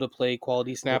be able to play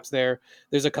quality snaps there.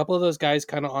 There's a couple of those guys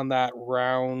kind of on that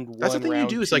round one. That's the thing you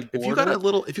do is like if you got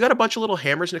a bunch of little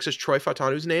hammers next to Troy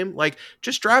Fautanu's name, like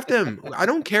just draft him. I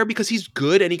don't care because he's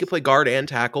good and he can play guard and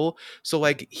tackle. So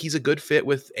like he's a good fit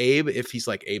with Abe. If he's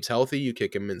like Abe's healthy, you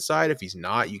kick him inside. If he's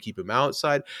not, you keep him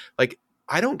outside. Like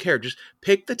I don't care. Just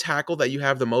pick the tackle that you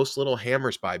have the most little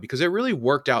hammers by, because it really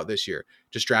worked out this year.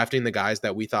 Just drafting the guys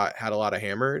that we thought had a lot of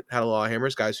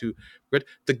hammers, guys who good.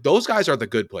 Those guys are the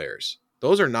good players.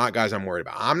 Those are not guys I'm worried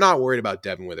about. I'm not worried about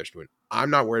Devin Witherspoon. I'm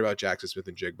not worried about Jackson Smith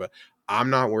and Jigba. I'm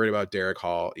not worried about Derek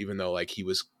Hall, even though like he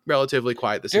was relatively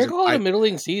quiet this season. Derek Hall had a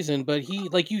middling season, but he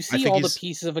like you see all the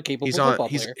pieces of a capable football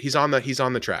player. He's on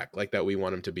the track like that we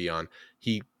want him to be on.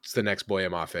 He's the next Boye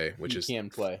Mafe, which is can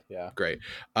play, yeah, great.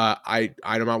 I'm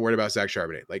not worried about Zach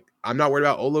Charbonnet. Like I'm not worried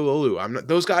about Olu.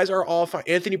 Those guys are all fine.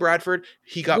 Anthony Bradford,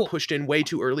 he got pushed in way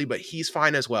too early, but he's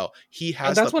fine as well. He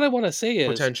has. And that's what I want to say is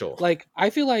potential. Like I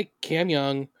feel like Cam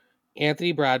Young,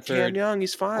 Anthony Bradford,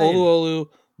 he's fine. Olu.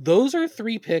 Those are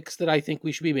 3 picks that I think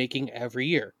we should be making every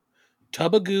year.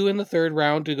 Tubagoo in the 3rd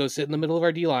round to go sit in the middle of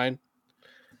our D-line.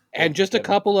 And just a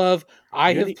couple of,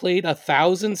 I have played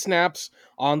 1,000 snaps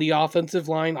on the offensive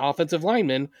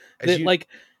linemen. As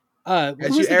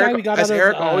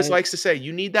Eric always likes to say,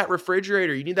 you need that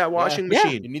refrigerator. You need that washing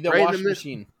machine. You need that washing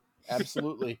machine.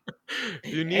 Absolutely.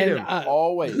 You need him.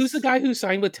 Always. Who's the guy who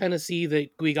signed with Tennessee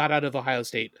that we got out of Ohio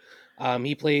State?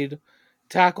 He played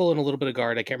tackle and a little bit of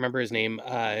guard. I can't remember his name.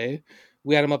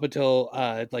 We had him up until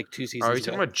 2 seasons ago. Are you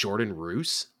talking about Jordan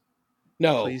Roos?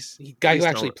 No, guy who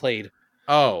actually played.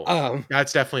 Oh,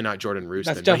 that's definitely not Jordan Roos.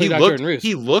 That's definitely not Jordan Roos.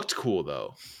 He looked cool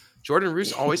though. Jordan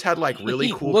Roos always had like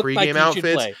really cool pregame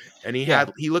outfits, and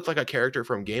he looked like a character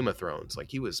from Game of Thrones. Like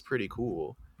he was pretty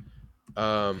cool.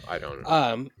 I don't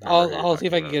know. I'll see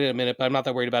if I can get it in a minute, but I'm not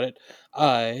that worried about it.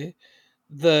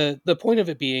 The point of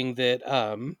it being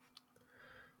that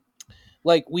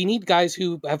like we need guys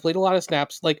who have played a lot of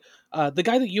snaps. Like the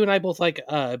guy that you and I both like,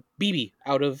 BB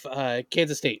out of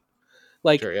Kansas State.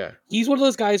 Like he's one of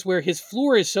those guys where his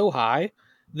floor is so high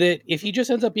that if he just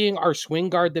ends up being our swing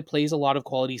guard that plays a lot of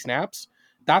quality snaps,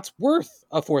 that's worth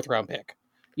a 4th round pick.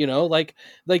 You know, like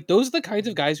those are the kinds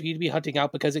of guys we need to be hunting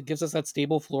out because it gives us that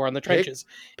stable floor on the trenches.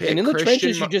 And in the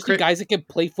trenches, you just need guys that can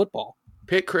play football.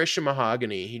 Pick Christian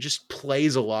Mahogany. He just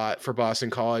plays a lot for Boston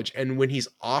College. And when he's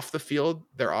off the field,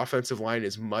 their offensive line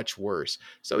is much worse.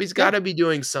 So he's got to be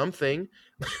doing something.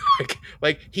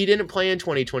 like he didn't play in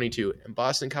 2022, and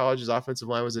Boston College's offensive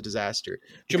line was a disaster.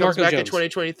 He comes back in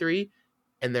 2023.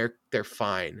 and they're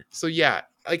fine. So yeah,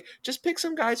 like just pick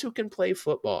some guys who can play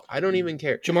football. I don't even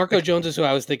care. Jamarco Like, Jones is who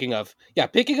I was thinking of. Yeah,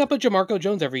 picking up a Jamarco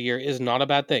Jones every year is not a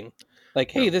bad thing.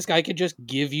 Like, hey, no. this guy could just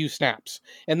give you snaps.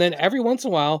 And then every once in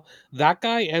a while, that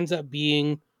guy ends up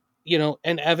being,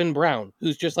 an Evan Brown,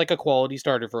 who's just like a quality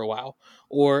starter for a while.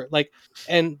 Or like,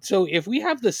 and so if we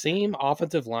have the same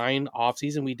offensive line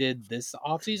offseason we did this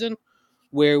offseason,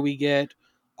 where we get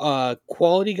a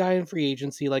quality guy in free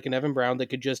agency like an Evan Brown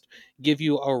that could just give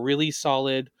you a really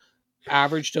solid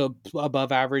average to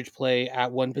above average play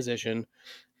at one position,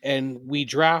 and we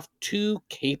draft two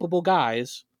capable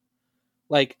guys,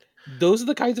 like those are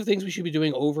the kinds of things we should be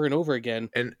doing over and over again,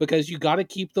 and because you got to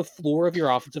keep the floor of your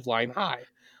offensive line high.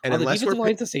 and On the defensive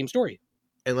line, it's the same story.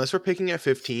 unless we're picking at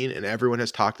 15 and everyone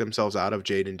has talked themselves out of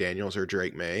Jaden Daniels or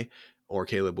Drake May or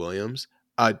Caleb Williams,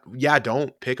 yeah,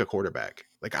 don't pick a quarterback.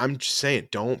 Like, I'm just saying,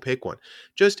 don't pick one.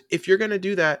 Just, if you're going to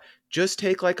do that, just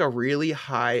take like a really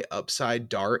high upside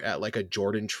dart at like a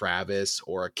Jordan Travis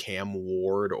or a Cam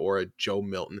Ward or a Joe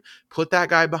Milton. Put that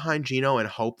guy behind Geno and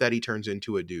hope that he turns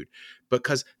into a dude.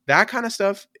 Because that kind of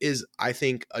stuff is, I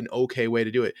think, an okay way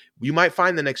to do it. You might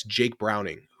find the next Jake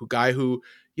Browning, who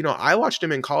I watched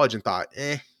him in college and thought,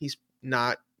 he's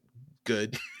not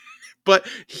good. But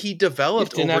he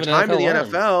developed over time in the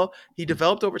NFL. He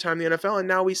developed over time in the NFL, and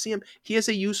now we see him. He is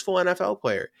a useful NFL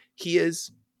player. He's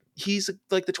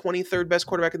like the 23rd best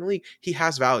quarterback in the league. He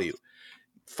has value.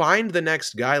 Find the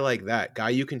next guy like that, guy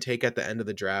you can take at the end of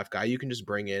the draft, guy you can just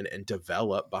bring in and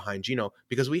develop behind Geno,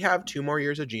 because we have 2 more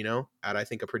years of Geno at, I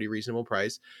think, a pretty reasonable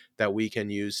price that we can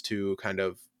use to kind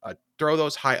of throw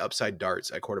those high upside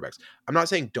darts at quarterbacks. I'm not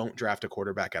saying don't draft a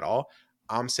quarterback at all.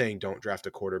 I'm saying don't draft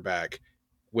a quarterback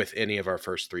with any of our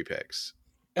first 3 picks.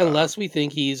 Unless we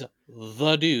think he's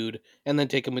the dude, and then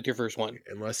take him with your first one.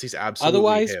 Unless he's absolutely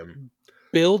otherwise, him.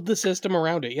 Build the system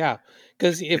around it. Yeah.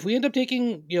 Because if we end up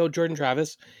taking, Jordan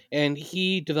Travis and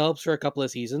he develops for a couple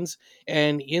of seasons,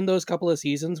 and in those couple of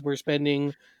seasons, we're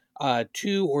spending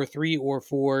 2 or 3 or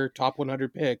 4 top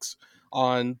 100 picks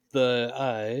on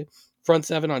the front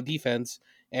 7 on defense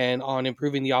and on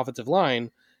improving the offensive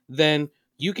line, then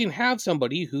you can have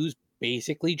somebody who's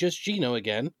basically just Geno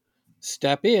again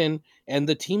step in, and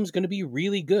the team's going to be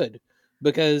really good,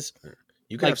 because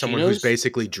you can have someone who's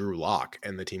basically Drew Lock,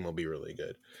 and the team will be really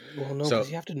good. Well, no, because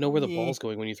you have to know where the ball's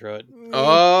going when you throw it.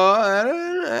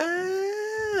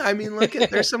 I mean, look at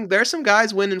there's some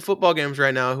guys winning football games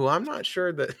right now who I'm not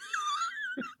sure that.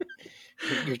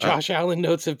 Your Josh Allen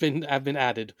notes have been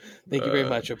added. Thank you very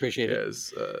much. I appreciate it.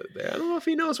 Yes, I don't know if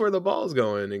he knows where the ball's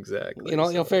going exactly.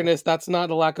 In fairness, that's not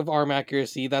a lack of arm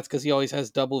accuracy. That's because he always has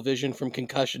double vision from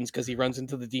concussions because he runs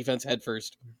into the defense head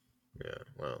first. Yeah,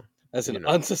 well, that's an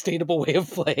unsustainable way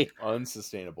of play.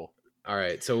 Unsustainable. All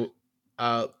right, so,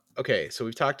 okay, so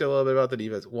we've talked a little bit about the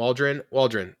defense. Waldron.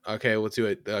 Okay, let's do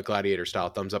it gladiator style.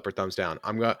 Thumbs up or thumbs down.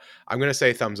 I'm gonna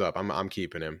say thumbs up. I'm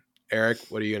keeping him. Eric,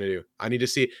 what are you gonna do? I need to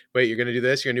see. Wait, you're gonna do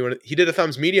this? You're gonna do one? He did a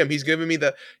thumbs medium. He's giving me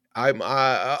the. Thumbs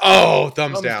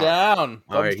down.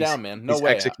 Thumbs down, man. No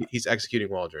way. He's executing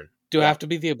Waldron. Do I have to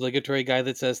be the obligatory guy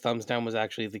that says thumbs down was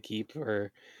actually the keep,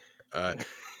 or? Oh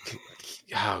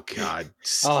God!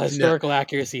 Historical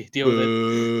accuracy. Deal with it.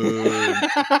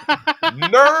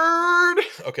 Nerd.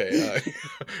 Okay,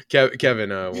 Kevin.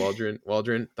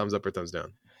 Waldron. Thumbs up or thumbs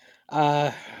down?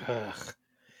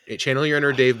 Channel your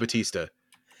inner Dave Bautista.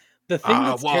 The thing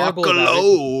that's terrible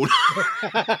alone.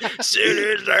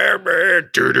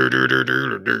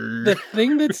 The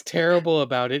thing that's terrible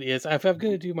about it is, if I'm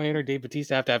going to do my inner Dave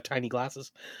Bautista, I have to have tiny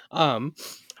glasses. The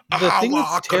thing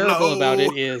that's terrible about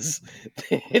it is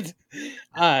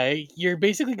you're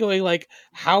basically going like,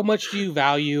 how much do you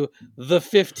value the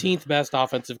 15th best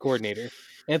offensive coordinator?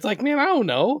 And it's like, man, I don't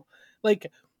know. Like,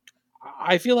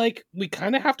 I feel like we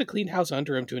kind of have to clean house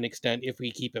under him to an extent if we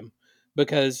keep him,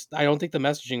 because I don't think the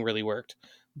messaging really worked.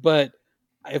 But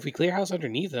if we clear house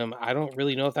underneath him, I don't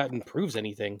really know if that improves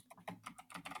anything.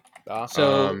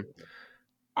 So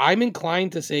I'm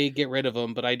inclined to say get rid of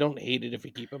him, but I don't hate it if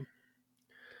we keep him.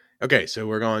 Okay, so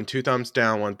we're going 2 thumbs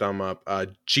down, 1 thumb up.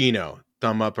 Geno,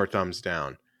 thumb up or thumbs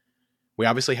down? We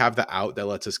obviously have the out that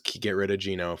lets us get rid of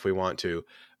Geno if we want to,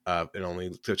 and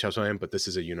only touch on him. But this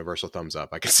is a universal thumbs up.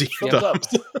 I can see thumbs.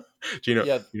 Geno,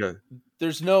 yeah,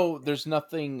 there's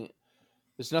nothing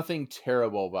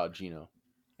terrible about Geno,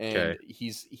 and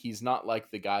he's not like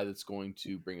the guy that's going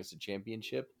to bring us a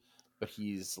championship, but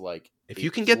he's like if you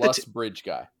can get the bridge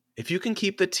guy. If you can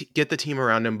get the team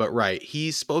around him, but right,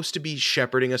 he's supposed to be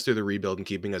shepherding us through the rebuild and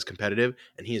keeping us competitive,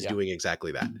 and he is doing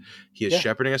exactly that. He is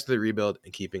shepherding us through the rebuild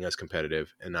and keeping us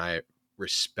competitive, and I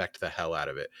respect the hell out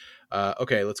of it.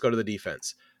 Okay, let's go to the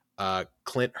defense.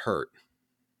 Clint hurt.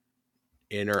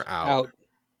 In or out? Out.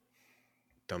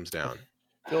 Thumbs down.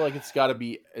 I feel like it's got to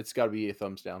be a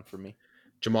thumbs down for me.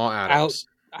 Jamal Out. Adams.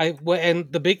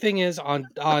 And the big thing is on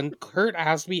Kurt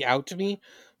has to be out to me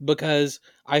because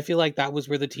I feel like that was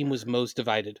where the team was most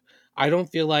divided. I don't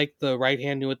feel like the right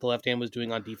hand knew what the left hand was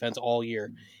doing on defense all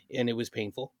year, and it was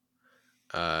painful.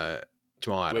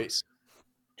 Jamal Adams.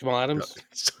 Jamal Adams.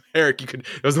 Eric,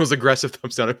 that was the most aggressive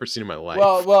thumbs down I've ever seen in my life.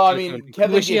 Well, I mean,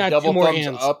 Kevin wish he gave had double two more thumbs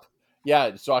hands. up.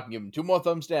 Yeah, so I can give him 2 more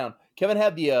thumbs down. Kevin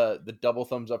had the double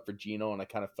thumbs up for Gino, and I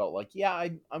kind of felt like, yeah,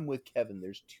 I'm with Kevin.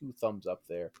 There's 2 thumbs up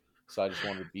there. So I just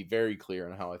wanted to be very clear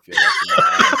on how I feel.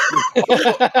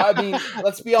 I mean,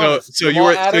 let's be honest. So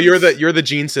you're the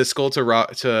Gene Siskel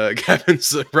to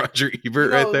Kevin's Roger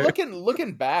Ebert right there.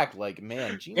 Looking back, like,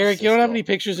 man, Gene Eric, Siskel, you don't have any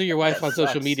pictures of your wife on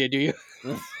social media, do you?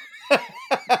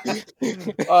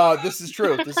 This is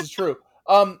true.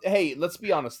 Hey, let's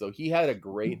be honest though. He had a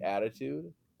great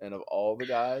attitude, and of all the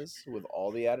guys with all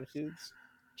the attitudes,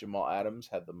 Jamal Adams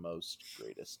had the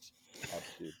greatest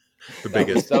attitude. The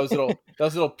biggest. That was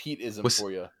little Pete-ism for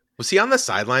you. Was he on the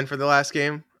sideline for the last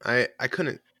game? I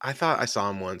couldn't. I thought I saw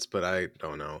him once, but I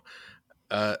don't know.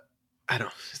 I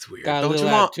don't. It's weird. Got a little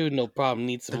attitude, no problem.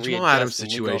 Needs some Jamal Adams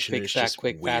situation fix is that just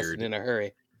quick, weird. fast, and in a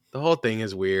hurry. The whole thing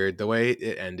is weird. The way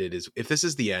it ended is, if this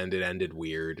is the end, it ended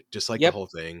weird. Just like the whole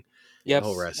thing. Yep. The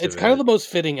whole rest it's of kind it. of the most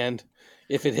fitting end,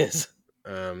 if it is.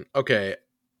 Okay.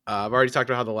 I've already talked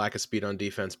about how the lack of speed on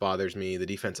defense bothers me. The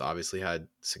defense obviously had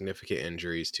significant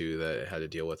injuries too that it had to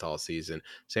deal with all season.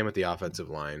 Same with the offensive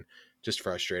line. Just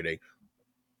frustrating.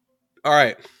 All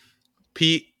right.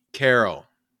 Pete Carroll.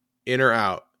 In or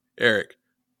out? Eric.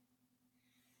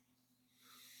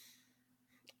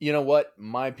 You know what?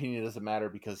 My opinion doesn't matter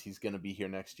because he's going to be here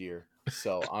next year.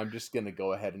 So I'm just going to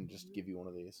go ahead and just give you one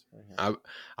of these. Right,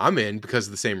 I'm in because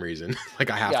of the same reason. Like,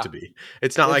 I have to be.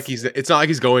 It's not like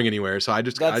he's going anywhere. So I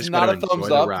just not a thumbs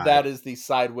up. Ride. That is the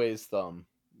sideways thumb.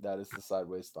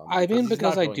 I'm in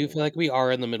because I do feel like we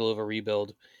are in the middle of a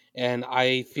rebuild, and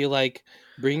I feel like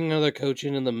bringing another coach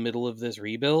in the middle of this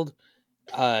rebuild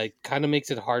kind of makes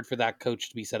it hard for that coach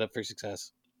to be set up for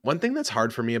success. One thing that's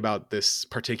hard for me about this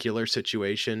particular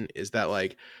situation is that,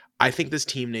 like, I think this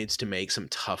team needs to make some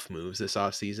tough moves this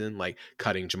offseason, like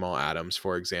cutting Jamal Adams,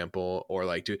 for example, or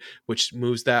like which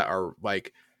moves that are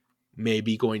like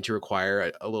maybe going to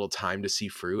require a little time to see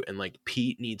fruit. And like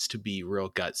Pete needs to be real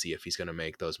gutsy if he's going to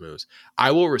make those moves. I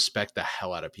will respect the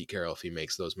hell out of Pete Carroll if he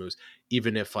makes those moves,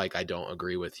 even if like I don't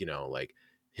agree with, like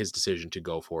his decision to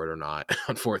go for it or not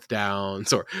on 4th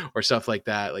downs or stuff like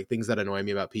that. Like things that annoy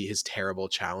me about Pete, his terrible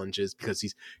challenges because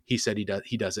he said he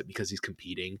does it because he's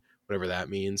competing, whatever that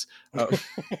means.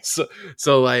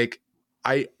 So like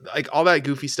I like all that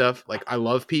goofy stuff. Like I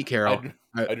love Pete Carroll.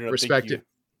 I do not respect it.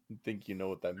 Think you know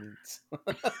what that means.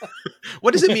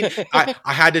 What does it mean? I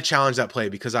had to challenge that play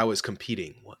because I was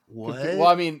competing. What? Well,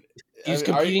 I mean, he's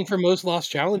competing for most lost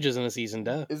challenges in a season,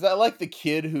 duh. Is that like the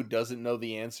kid who doesn't know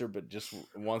the answer but just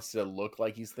wants to look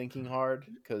like he's thinking hard?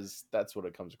 Because that's what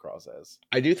it comes across as.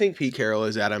 I do think Pete Carroll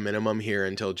is at a minimum here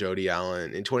until Jody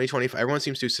Allen in 2025. Everyone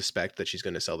seems to suspect that she's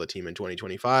going to sell the team in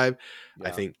 2025. Yeah.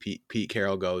 I think Pete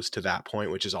Carroll goes to that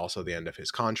point, which is also the end of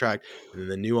his contract. And then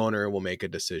the new owner will make a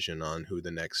decision on who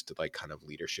the next like kind of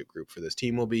leadership group for this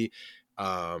team will be.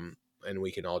 And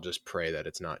we can all just pray that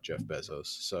it's not Jeff Bezos.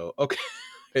 So, okay.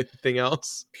 Anything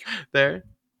else there?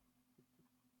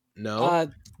 No.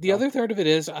 The other third of it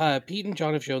is Pete and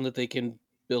John have shown that they can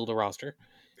build a roster.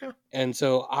 Yeah. And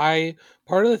so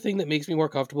part of the thing that makes me more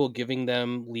comfortable giving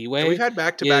them leeway. And we've had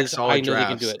back-to-back solid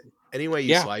drafts. They can do it. Any way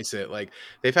you slice it, like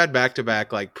they've had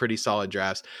back-to-back like pretty solid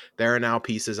drafts. There are now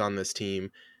pieces on this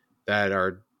team that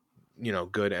are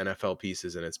good NFL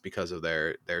pieces, and it's because of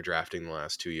their drafting the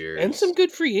last 2 years. And some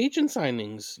good free agent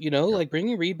signings, like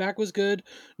bringing Reed back was good.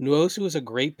 Nwosu was a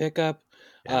great pickup.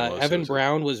 Evan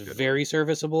Brown was very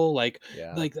serviceable. Like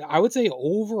I would say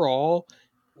overall,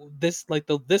 these last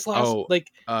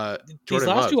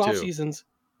two off seasons.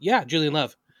 Yeah, Julian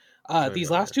Love.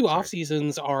 These last two off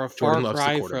seasons are a far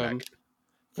cry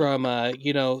from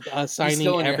signing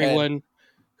everyone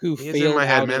who failed. In my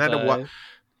head, man.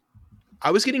 I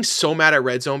was getting so mad at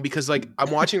Red Zone because like I'm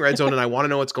watching Red Zone and I want to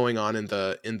know what's going on in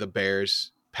the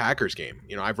Bears Packers game.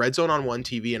 I have Red Zone on one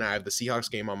TV and I have the Seahawks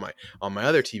game on my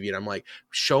other TV, and I'm like,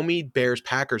 show me Bears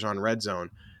Packers on Red Zone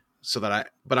so that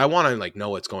I want to like know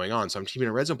what's going on. So I'm keeping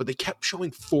a Red Zone, but they kept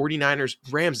showing 49ers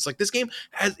Rams. It's like this game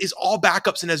is all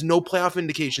backups and has no playoff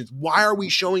indications. Why are we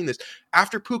showing this?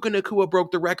 After Puka Nacua broke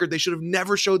the record, they should have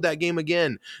never showed that game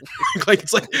again. like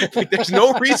there's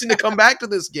no reason to come back to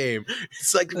this game.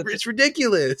 It's like it's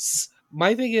ridiculous.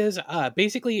 My thing is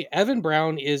basically Evan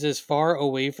Brown is as far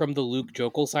away from the Luke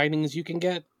Jokel signing as you can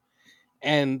get.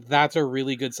 And that's a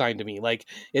really good sign to me. Like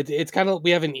it's kind of,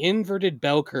 we have an inverted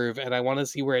bell curve, and I want to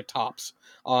see where it tops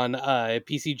on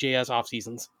PCJS off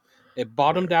seasons. It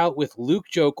bottomed out with Luke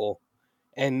Jokel,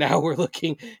 and now we're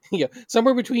looking,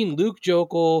 somewhere between Luke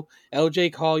Jokel,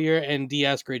 LJ Collier, and D.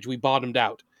 Eskridge. We bottomed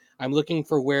out. I'm looking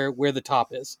for where the top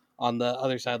is on the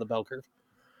other side of the bell curve.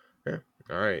 Yeah.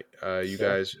 All right. You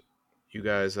guys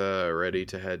ready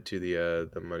to head to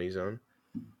the money zone?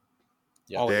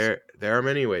 Yeah. There are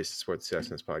many ways to support the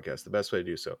CXNS podcast. The best way to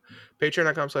do so,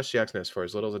 patreon.com/CXNS for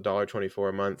as little as $1.24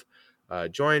 a month.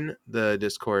 Join the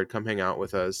Discord. Come hang out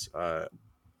with us.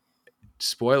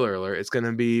 Spoiler alert, it's going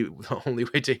to be the only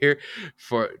way to hear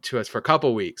to us for a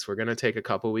couple weeks. We're going to take a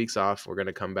couple weeks off. We're going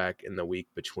to come back in the week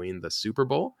between the Super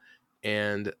Bowl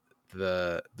and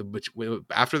the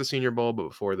after the Senior Bowl, but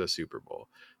before the Super Bowl.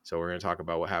 So we're going to talk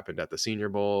about what happened at the Senior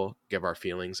Bowl, give our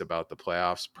feelings about the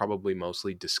playoffs, probably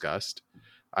mostly discussed.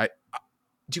 Do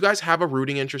you guys have a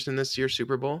rooting interest in this year's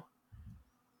Super Bowl?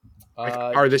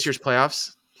 Or this year's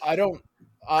playoffs? I don't.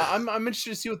 I'm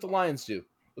interested to see what the Lions do.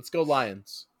 Let's go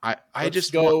Lions. Let's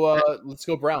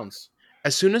go Browns.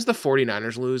 As soon as the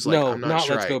 49ers lose, like, no, I'm not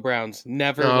sure. Let's go Browns.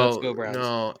 Never let's go Browns.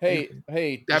 No. Hey,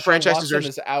 that Deshaun franchise Watson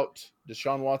is out.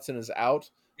 Deshaun Watson is out.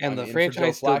 And the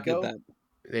franchise still did that.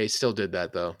 They still did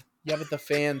that, though. Yeah, but the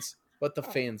fans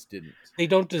didn't. They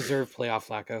don't deserve playoff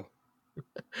Flacco.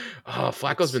 Oh,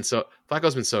 Flacco's been so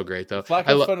great, though.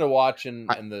 Flacco's fun to watch, and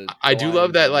I do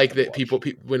love that, like, that people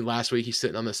when last week he's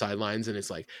sitting on the sidelines and it's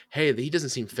like, hey, he doesn't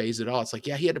seem phased at all. It's like,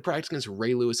 yeah, he had to practice against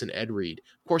Ray Lewis and Ed Reed.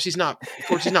 Of course he's not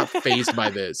phased by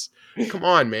this. Come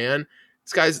on, man.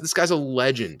 This guy's a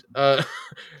legend.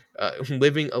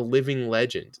 Living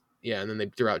legend. Yeah, and then they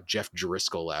threw out Jeff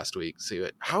Driscoll last week. See,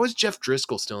 how is Jeff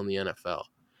Driscoll still in the NFL?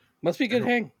 Must be good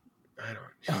hang.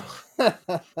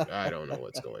 I don't know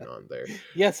what's going on there.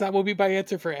 Yes, that will be my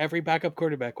answer for every backup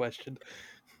quarterback question.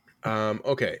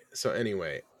 Okay, so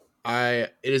anyway,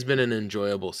 it has been an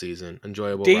enjoyable season.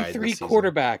 Enjoyable Day ride 3 this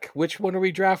quarterback. Which one are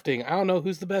we drafting? I don't know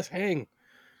who's the best hang.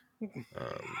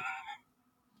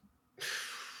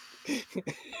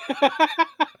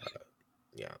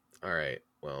 Yeah. All right.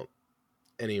 Well,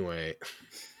 anyway,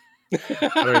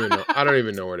 I don't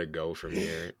even know where to go from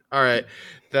here. All right.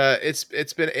 It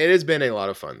has been a lot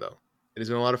of fun, though. It has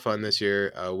been a lot of fun this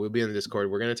year. We'll be in the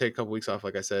Discord. We're going to take a couple weeks off,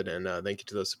 like I said, and thank you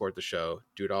to those who support the show.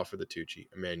 Do it all for the Tucci,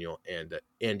 Emmanuel, and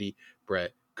Andy,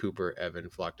 Brett, Cooper, Evan,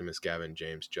 Flocktimus, Gavin,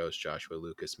 James, Jost, Joshua,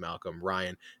 Lucas, Malcolm,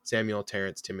 Ryan, Samuel,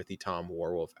 Terrence, Timothy, Tom,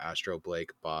 Warwolf, Astro,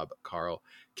 Blake, Bob, Carl,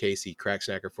 Casey,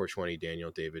 Cracksnacker 420,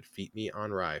 Daniel, David, Feet Me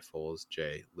on Rye, Foles,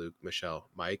 Jay, Luke, Michelle,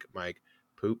 Mike,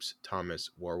 Poops, Thomas,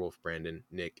 Warwolf, Brandon,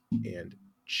 Nick, and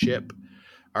Chip.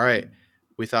 All right.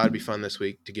 We thought it'd be fun this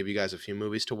week to give you guys a few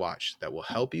movies to watch that will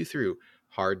help you through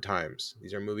hard times.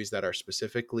 These are movies that are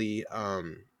specifically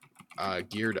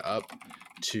geared up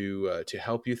to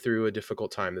help you through a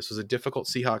difficult time. This was a difficult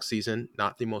Seahawks season,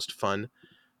 not the most fun.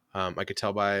 I could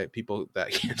tell by people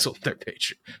that canceled their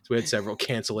Patreon. So we had several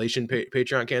Patreon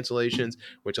cancellations,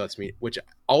 which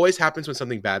always happens when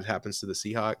something bad happens to the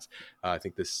Seahawks. I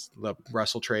think the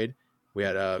Russell trade, we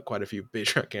had quite a few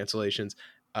Patreon cancellations.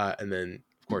 And then,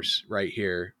 of course, right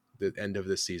here, the end of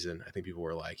this season, I think people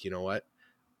were like, you know what?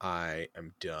 I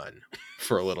am done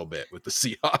for a little bit with the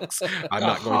Seahawks. I'm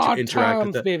not going to interact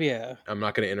with them. I'm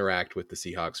not going to interact with the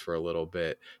Seahawks for a little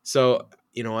bit. So,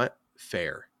 you know what?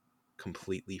 Fair.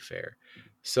 Completely fair.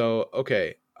 So,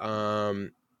 okay.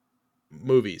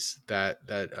 Movies that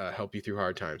help you through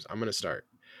hard times. I'm going to start.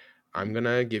 I'm going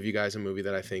to give you guys a movie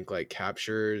that I think like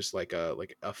captures there's like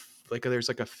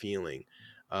a feeling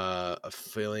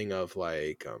of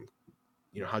like,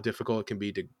 how difficult it can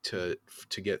be to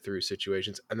get through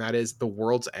situations. And that is The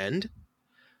World's End.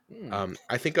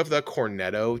 I think of the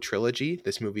Cornetto trilogy.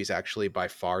 This movie is actually by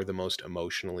far the most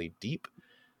emotionally deep.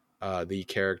 The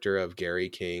character of Gary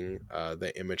King,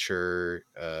 the immature,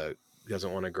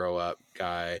 doesn't want to grow up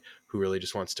guy who really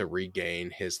just wants to regain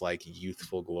his like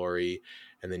youthful glory.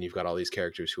 And then you've got all these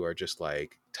characters who are just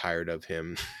like tired of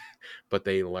him, but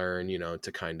they learn,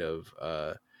 to kind of,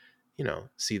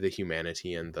 see the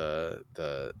humanity and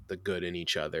the good in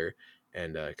each other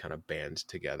and kind of band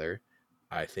together.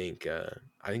 I think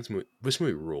this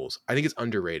movie rules. I think it's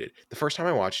underrated. The first time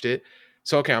I watched it,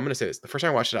 so, okay, I'm going to say this. The first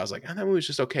time I watched it, I was like, that movie was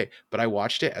just okay. But I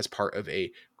watched it as part of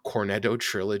a Cornetto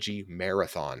trilogy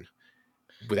marathon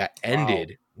that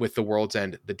ended with The World's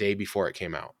End the day before it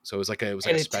came out. So it was like a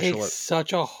special. It takes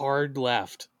such a hard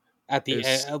left at the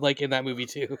end, like in that movie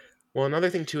too. Well, another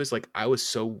thing too is like I was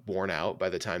so worn out by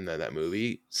the time that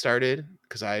movie started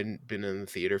because I hadn't been in the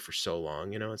theater for so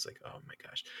long. It's like, oh my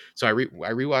gosh. So I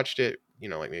rewatched it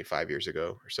like maybe 5 years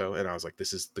ago or so, and I was like,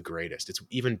 this is the greatest. It's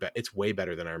it's way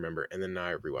better than I remember. And then now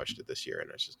I rewatched it this year, and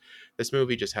it's just, this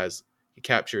movie just it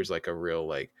captures like a real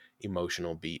like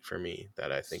emotional beat for me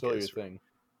that I think Still your is thing.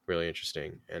 really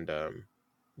interesting. And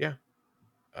yeah,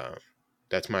 um,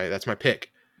 that's my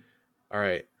pick. All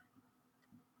right,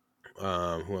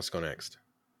 who wants to go next?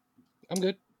 I'm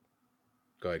good.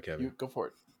 Go ahead, Kevin. You go for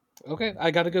it. Okay,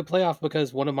 I got a good playoff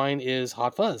because one of mine is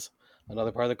Hot Fuzz,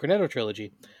 another part of the Cornetto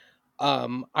trilogy.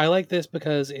 I like this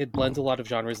because it blends a lot of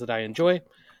genres that I enjoy.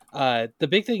 The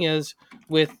big thing is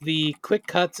with the quick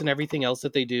cuts and everything else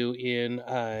that they do in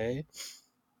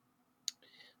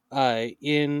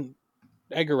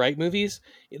Edgar Wright movies,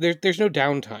 there's no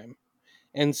downtime.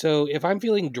 And so if I'm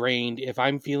feeling drained, if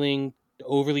I'm feeling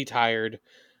overly tired,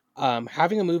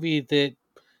 having a movie that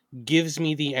gives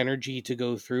me the energy to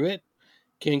go through it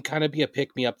can kind of be a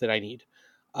pick me up that I need.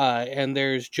 And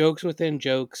there's jokes within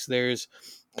jokes. There's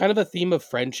kind of a theme of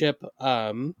friendship.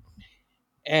 And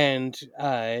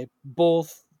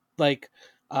both like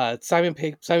Simon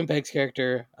Pegg's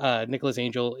character, Nicholas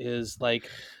Angel, is like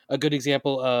a good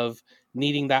example of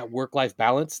needing that work life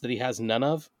balance that he has none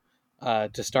of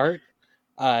to start.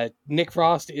 Nick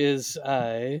Frost is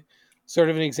sort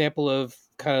of an example of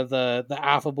kind of the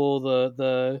affable,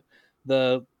 the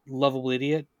lovable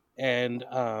idiot, and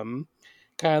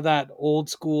kind of that old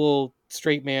school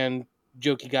straight man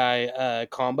jokey guy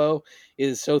combo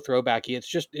is so throwbacky. It's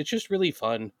just really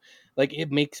fun. Like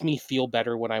it makes me feel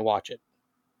better when I watch it.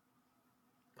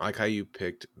 I like how you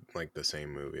picked like the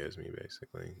same movie as me,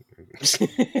 basically.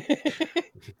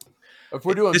 If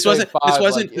we're doing This Fave wasn't this Five,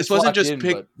 wasn't like, this it's wasn't locked just in,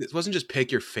 pick but this wasn't just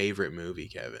pick your favorite movie,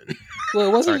 Kevin. Well,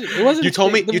 it wasn't. Sorry. It wasn't.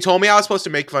 You told me I was supposed to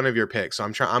make fun of your pick, so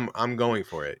I'm going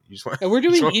for it. You just want, And we're you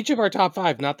just doing want- each of our top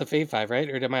five, not the Fave Five, right?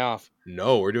 Or am I off?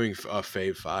 No, we're doing a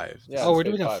Fave 5. yeah, Oh, it's we're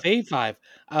Fave doing a Five. Fave Five.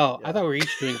 Oh, I Yeah. thought we were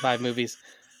each doing 5 movies.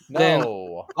 Then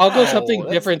No, I'll go no, something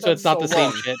that's- different, so it's that's not so the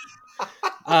same long. shit.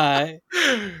 You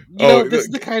Oh, know, this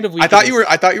is the kind of week. I thought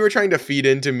you were trying to feed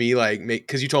into me like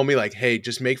because you told me like, hey,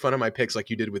 just make fun of my picks like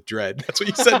you did with Dread. That's what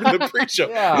you said in the pre-show.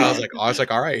 Yeah. And I was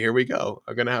like, all right, here we go.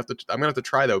 I'm gonna have to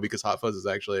try though, because Hot Fuzz is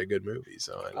actually a good movie.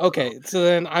 So I don't know. Okay, so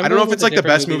then I don't know if it's like the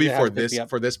best movie for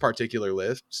for this particular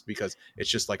list, because it's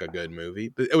just like a good movie.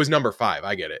 But it was number 5.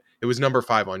 I get it. It was number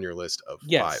 5 on your list of 5.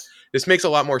 Yes. This makes a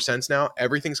lot more sense now.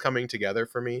 Everything's coming together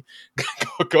for me.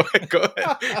 Go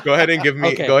ahead and give me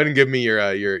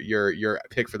Okay. your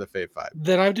pick for the Fave 5.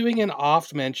 Then I'm doing an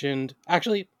oft mentioned.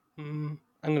 Actually, I'm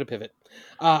going to pivot.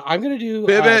 I'm going to do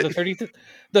Pivot.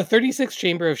 the 36th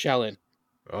Chamber of Shaolin.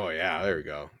 Oh yeah, there we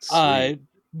go. Sweet.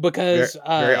 Because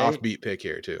Very offbeat pick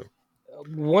here too.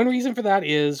 one reason for that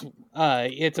is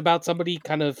it's about somebody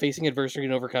kind of facing adversity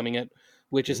and overcoming it,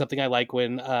 which is something I like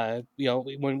when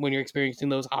when you're experiencing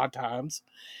those hard times.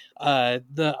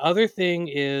 The other thing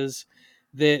is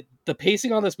that the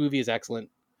pacing on this movie is excellent.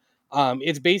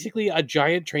 It's basically a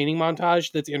giant training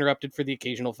montage that's interrupted for the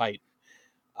occasional fight.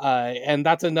 And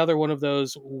that's another one of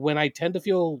those, when I tend to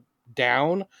feel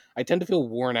down, I tend to feel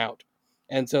worn out.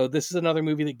 And so this is another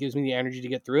movie that gives me the energy to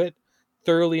get through it.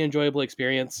 Thoroughly enjoyable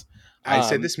experience. I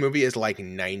say this movie is like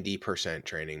 90%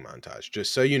 training montage.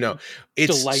 Just so you know,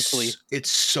 Delightfully.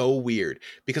 it's so weird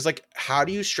because like, how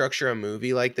do you structure a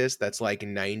movie like this that's like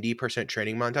 90%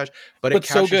 training montage, but it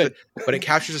so captures good. but it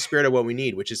captures the spirit of what we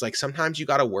need, which is like sometimes you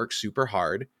got to work super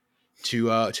hard to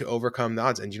overcome the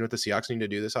odds. And you know what the Seahawks need to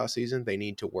do this offseason? They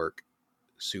need to work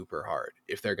super hard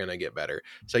if they're gonna get better.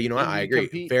 So you know what? I agree.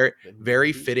 Compete.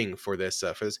 Very fitting for this.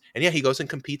 And yeah, he goes and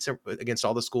competes against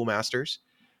all the schoolmasters.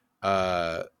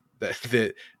 Yeah,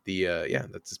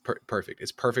 that's perfect.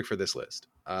 It's perfect for this list.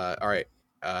 All right.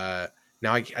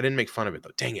 Now I didn't make fun of it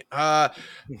though. Dang it.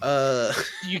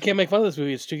 You can't make fun of this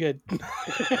movie. It's too good.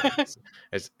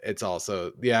 it's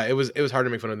also, yeah, it was hard to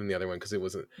make fun of than the other one because it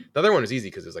wasn't. The other one was easy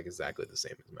because it was like exactly the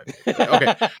same as my pick.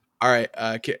 Okay. All right.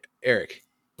 Eric,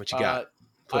 what you got?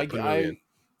 Put a movie in.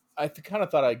 I kind of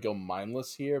thought I'd go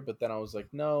mindless here, but then I was like,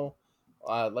 no,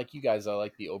 like you guys, I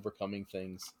like the overcoming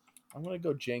things. I'm gonna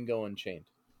go Django Unchained.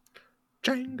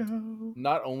 Django.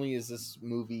 Not only is this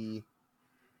movie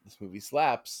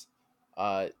slaps,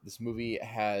 this movie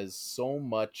has so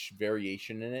much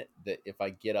variation in it that if I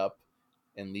get up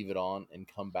and leave it on and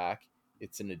come back,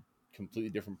 it's in a completely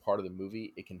different part of the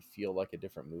movie. It can feel like a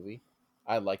different movie.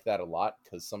 I like that a lot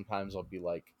because sometimes I'll be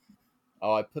like,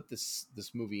 oh, I put this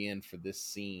movie in for this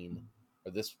scene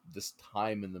or this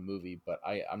time in the movie, but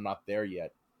I'm not there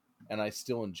yet, and I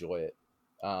still enjoy it.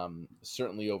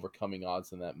 Certainly overcoming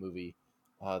odds in that movie.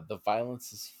 The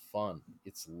violence is fun.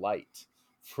 It's light.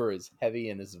 For as heavy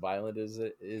and as violent as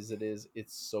it is,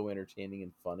 it's so entertaining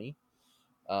and funny.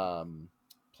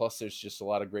 plus there's just a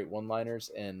lot of great one-liners,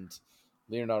 and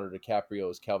Leonardo DiCaprio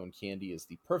as Calvin Candy is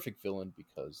the perfect villain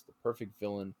because the perfect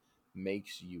villain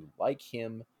makes you like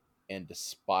him and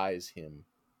despise him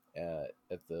at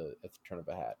the turn of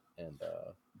a hat. And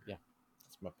yeah,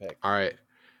 that's my pick. All right.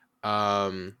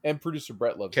 And producer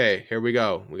Brett loves it. Okay, here we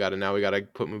go. We gotta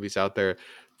put movies out there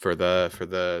for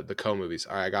the co-movies.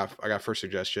 All right, I got first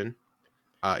suggestion.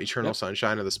 Eternal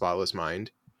Sunshine of the Spotless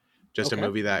Mind. Just a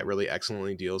movie that really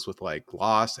excellently deals with like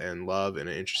loss and love in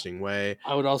an interesting way.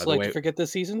 I would also like to forget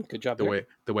this season. Good job.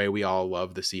 The way we all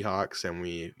love the Seahawks, and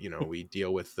we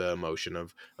deal with the emotion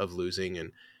of losing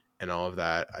and all of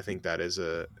that. I think that is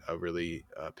a really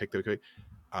pick the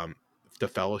The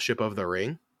Fellowship of the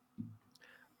Ring.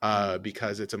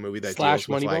 Because it's a movie that deals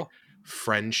with like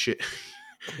friendship.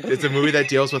 It's a movie that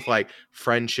deals with like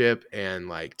friendship and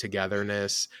like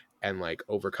togetherness and like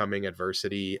overcoming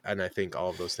adversity, and I think all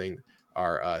of those things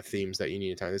are themes that you need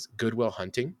to time. This Good Will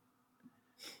Hunting.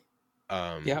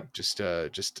 Just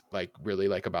like really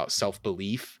like about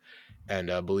self-belief and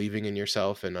believing in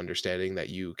yourself and understanding that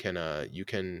you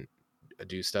can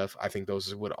do stuff. I think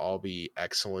those would all be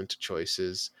excellent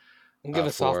choices. I'll give a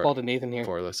softball to Nathan here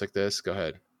for a list like this. Go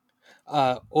ahead.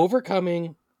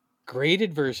 Overcoming great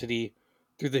adversity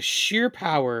through the sheer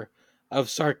power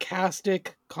of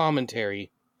sarcastic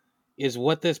commentary is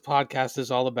what this podcast is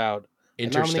all about.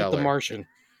 Interstellar. Nominate The Martian.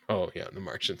 Oh yeah, The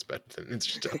Martian's better than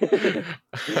Interstellar.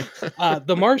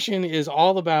 The Martian is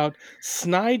all about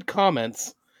snide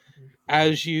comments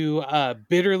as you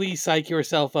bitterly psych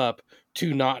yourself up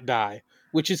to not die,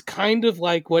 which is kind of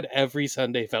like what every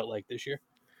Sunday felt like this year.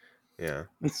 Yeah,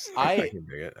 I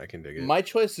can dig it. My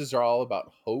choices are all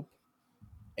about hope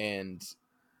and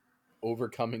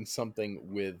overcoming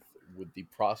something with the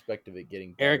prospect of it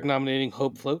getting better. Eric nominating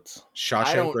Hope Floats.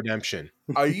 Shawshank Redemption.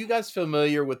 Are you guys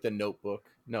familiar with The Notebook?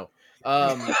 No.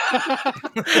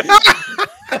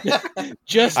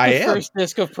 Just the first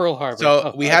disc of Pearl Harbor.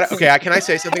 So we had can I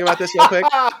say something about this real quick?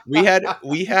 We had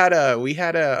a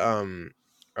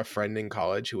friend in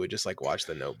college who would just like watch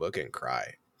The Notebook and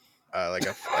cry. Like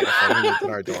a friend who lived in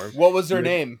our dorm. What was her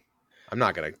name? I'm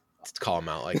not gonna call him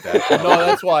out like that. No,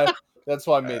 that's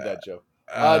why I made that joke.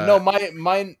 No,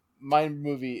 my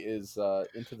movie is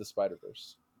Into the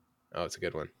Spider-Verse. Oh, it's a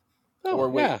good one. Oh, or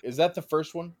wait, is that the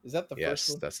first one? Is that the first one?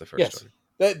 Yes, that's the first one.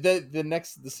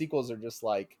 The sequels are just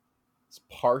like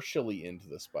partially Into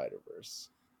the Spider-Verse.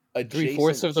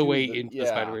 3/4 of the way into the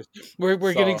Spider-Verse.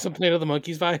 We're getting some Planet of the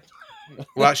Monkeys vibe.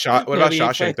 What about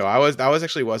Shawshank though? That was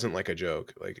actually wasn't like a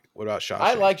joke. Like, what about Shawshank?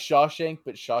 I like Shawshank,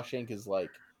 but Shawshank is like,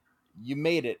 you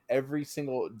made it.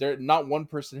 Not one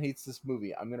person hates this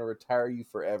movie. I'm gonna retire you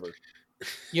forever.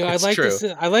 I like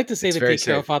to say that Pete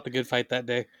Carroll fought the good fight that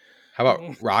day. How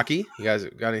about Rocky? You guys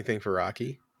got anything for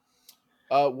Rocky?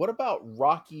 What about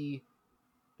Rocky?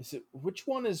 Which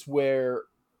one is where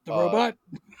the robot?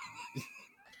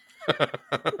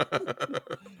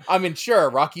 I mean, sure,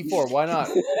 Rocky 4. Why not?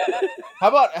 How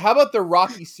about the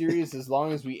Rocky series? As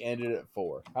long as we ended at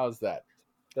 4, how's that?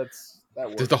 That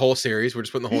works. Just the whole series. We're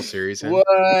just putting the whole series in. What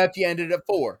if you ended at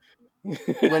 4?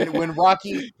 When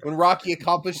Rocky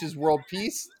accomplishes world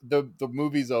peace, the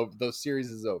movie's over. The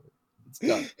series is over. It's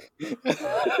done.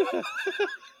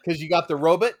 Because you got the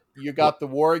robot, you got the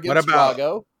war against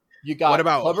Drago, you got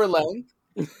Clubber Lang.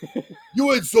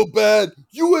 You ain't so bad.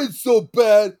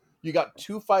 You got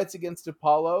 2 fights against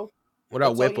Apollo. What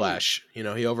about Whiplash?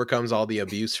 He overcomes all the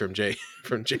abuse from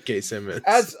J.K. Simmons.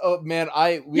 We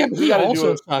got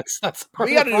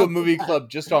to do a movie club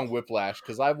just on Whiplash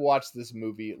because I've watched this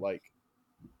movie like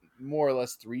more or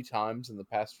less 3 times in the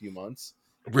past few months.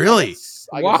 Really?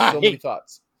 I got so many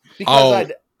thoughts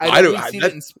because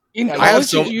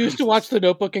you used to watch The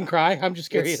Notebook and cry. I'm just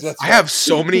curious. I have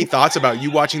so many thoughts about you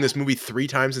watching this movie 3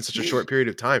 times in such a short period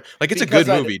of time. Like, it's a good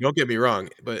movie. Don't get me wrong,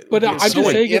 but I'm just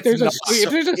saying if there's a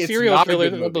serial killer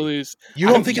that will lose, you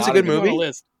don't think it's a good movie?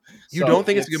 You don't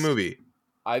think it's a good movie?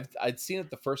 I'd seen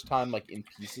it the first time like in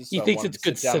pieces. He thinks it's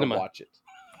good cinema. Watch it.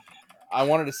 I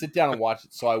wanted to sit down and watch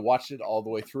it, so I watched it all the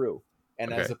way through.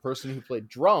 And as a person who played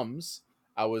drums,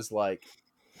 I was like,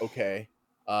 okay.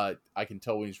 I can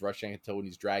tell when he's rushing. I can tell when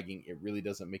he's dragging. It really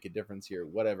doesn't make a difference here.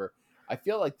 Whatever. I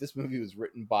feel like this movie was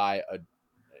written by a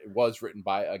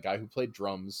guy who played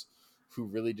drums, who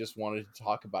really just wanted to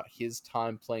talk about his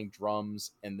time playing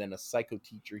drums, and then a psycho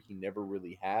teacher he never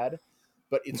really had.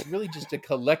 But it's really just a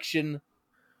collection.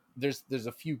 There's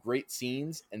a few great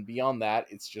scenes, and beyond that,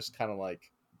 it's just kind of like,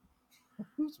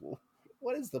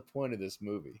 what is the point of this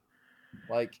movie?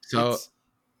 Like,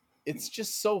 it's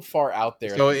just so far out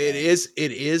there. So it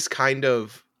is kind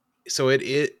of,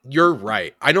 you're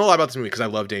right. I know a lot about this movie because I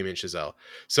love Damien Chazelle.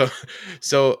 So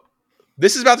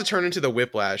this is about to turn into the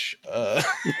Whiplash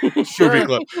movie Sure.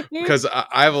 club because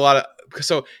I have a lot of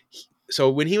so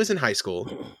when he was in high school,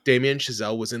 Damien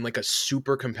Chazelle was in like a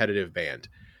super competitive band,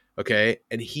 okay,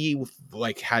 and he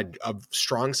like had a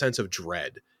strong sense of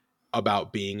dread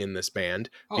about being in this band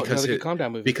because another good calm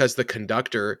down movie. because the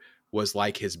conductor was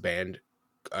like his band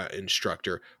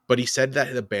instructor, but he said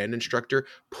that the band instructor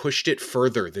pushed it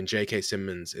further than J.K.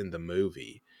 Simmons in the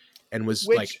movie, and was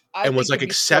Which I was think like could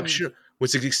be some-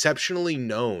 was exceptionally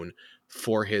known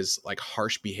for his like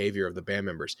harsh behavior of the band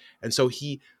members, and so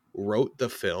he wrote the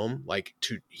film like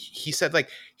he said like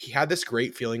he had this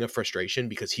great feeling of frustration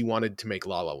because he wanted to make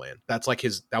La La Land. That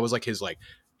was like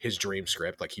his dream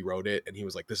script. Like he wrote it and he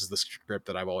was like, this is the script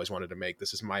that I've always wanted to make.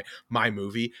 This is my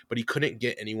movie, but he couldn't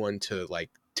get anyone to like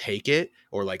take it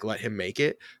or like let him make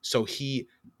it. So he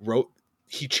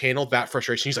channeled that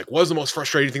frustration. He's like, what was the most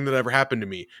frustrating thing that ever happened to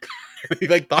me? He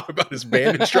like thought about his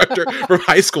band instructor from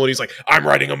high school and he's like, I'm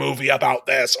writing a movie about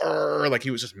this. Like he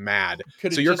was just mad.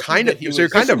 Could it So you're just be kind that of he so you're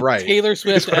was- kind of right. Taylor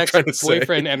Swift what I'm trying to say.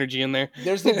 ex-boyfriend energy in there.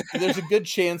 There's a good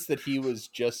chance that he was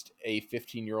just a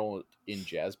 15-year-old in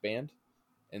jazz band,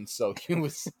 and so he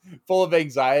was full of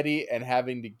anxiety and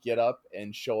having to get up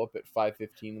and show up at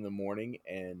 5:15 in the morning.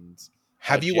 And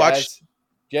Have you watched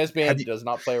jazz band have you- does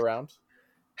not play around.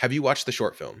 Have you watched the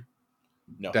short film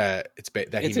No, that It's he an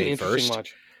made interesting first?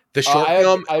 watch. The short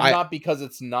film, I'm not, because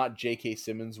it's not J.K.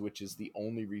 Simmons, which is the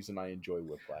only reason I enjoy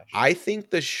Whiplash. I think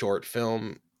the short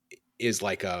film is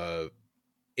like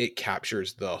it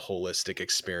captures the holistic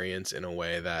experience in a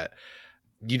way that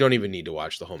you don't even need to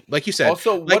watch the whole. Like you said,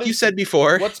 Also, like you said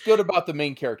before, what's good about the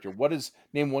main character?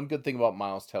 Name one good thing about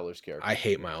Miles Teller's character? I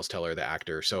hate Miles Teller, the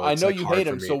actor. So I it's know like you hard hate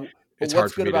for him. me. So It's what's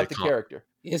hard for good me to about the character?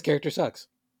 His character sucks.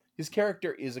 His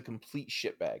character is a complete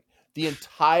shitbag. The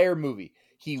entire movie,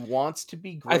 he wants to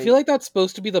be great. I feel like that's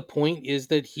supposed to be the point, is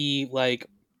that he like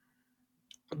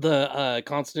the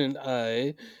constant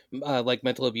like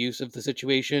mental abuse of the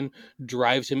situation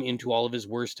drives him into all of his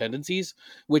worst tendencies,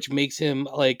 which makes him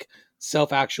like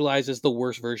self-actualize as the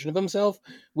worst version of himself,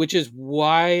 which is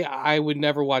why I would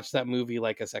never watch that movie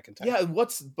like a second time. Yeah,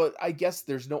 but I guess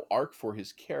there's no arc for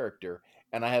his character,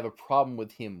 and I have a problem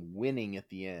with him winning at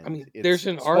the end. I mean, It's- there's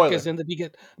an arc as in that he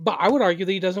gets, but I would argue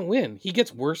that he doesn't win. He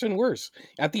gets worse and worse.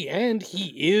 At the end,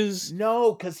 he is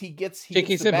no, because he gets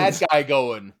J.K. the bad Simmons. guy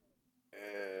going.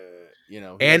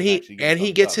 And doesn't he actually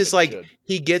get gets thumbs his up, like but should.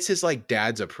 he gets his like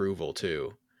dad's approval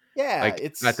too. Yeah, Like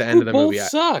it's at the who end of the both movie.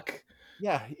 suck.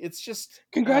 yeah, it's just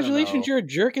Congratulations, you're a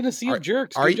jerk in a sea of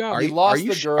jerks. Are Good you job. are He you, lost are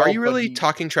you, the girl, are you but really he-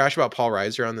 talking trash about Paul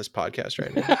Reiser on this podcast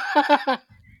right now?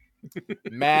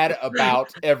 mad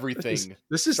about everything.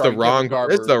 This is Starring the wrong. Kevin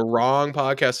This is Garber. the wrong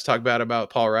podcast to talk about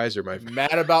Paul Reiser, my friend.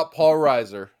 Mad about Paul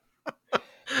Reiser.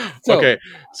 So- Okay,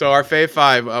 so our fave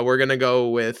five, we're gonna go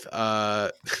with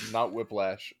Not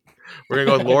Whiplash. we're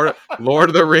gonna go with Lord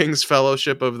of the Rings,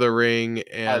 Fellowship of the Ring,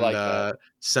 and like that.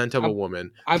 Scent of a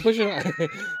Woman. I'm pushing.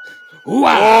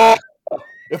 Wow.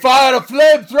 If I had a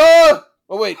flamethrower,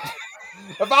 wait.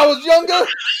 If I was younger,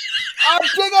 I'd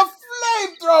take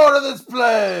a flamethrower to this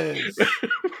place.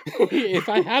 If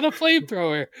I had a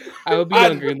flamethrower, I would be I'd-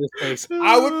 younger in this place.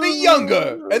 I would be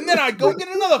younger, and then I'd go get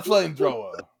another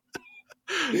flamethrower.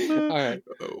 All right.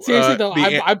 Seriously though,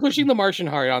 the I'm pushing the Martian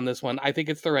hard on this one. I think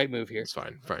it's the right move here. It's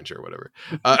fine, sure, whatever.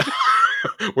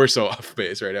 We're so off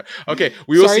base right now. Okay,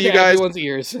 we will Sorry see you to guys. everyone's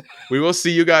ears. We will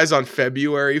see you guys on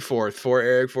February 4th. For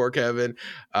Eric, for Kevin.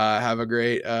 Have a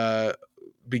great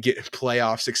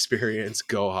playoffs experience.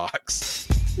 Go Hawks.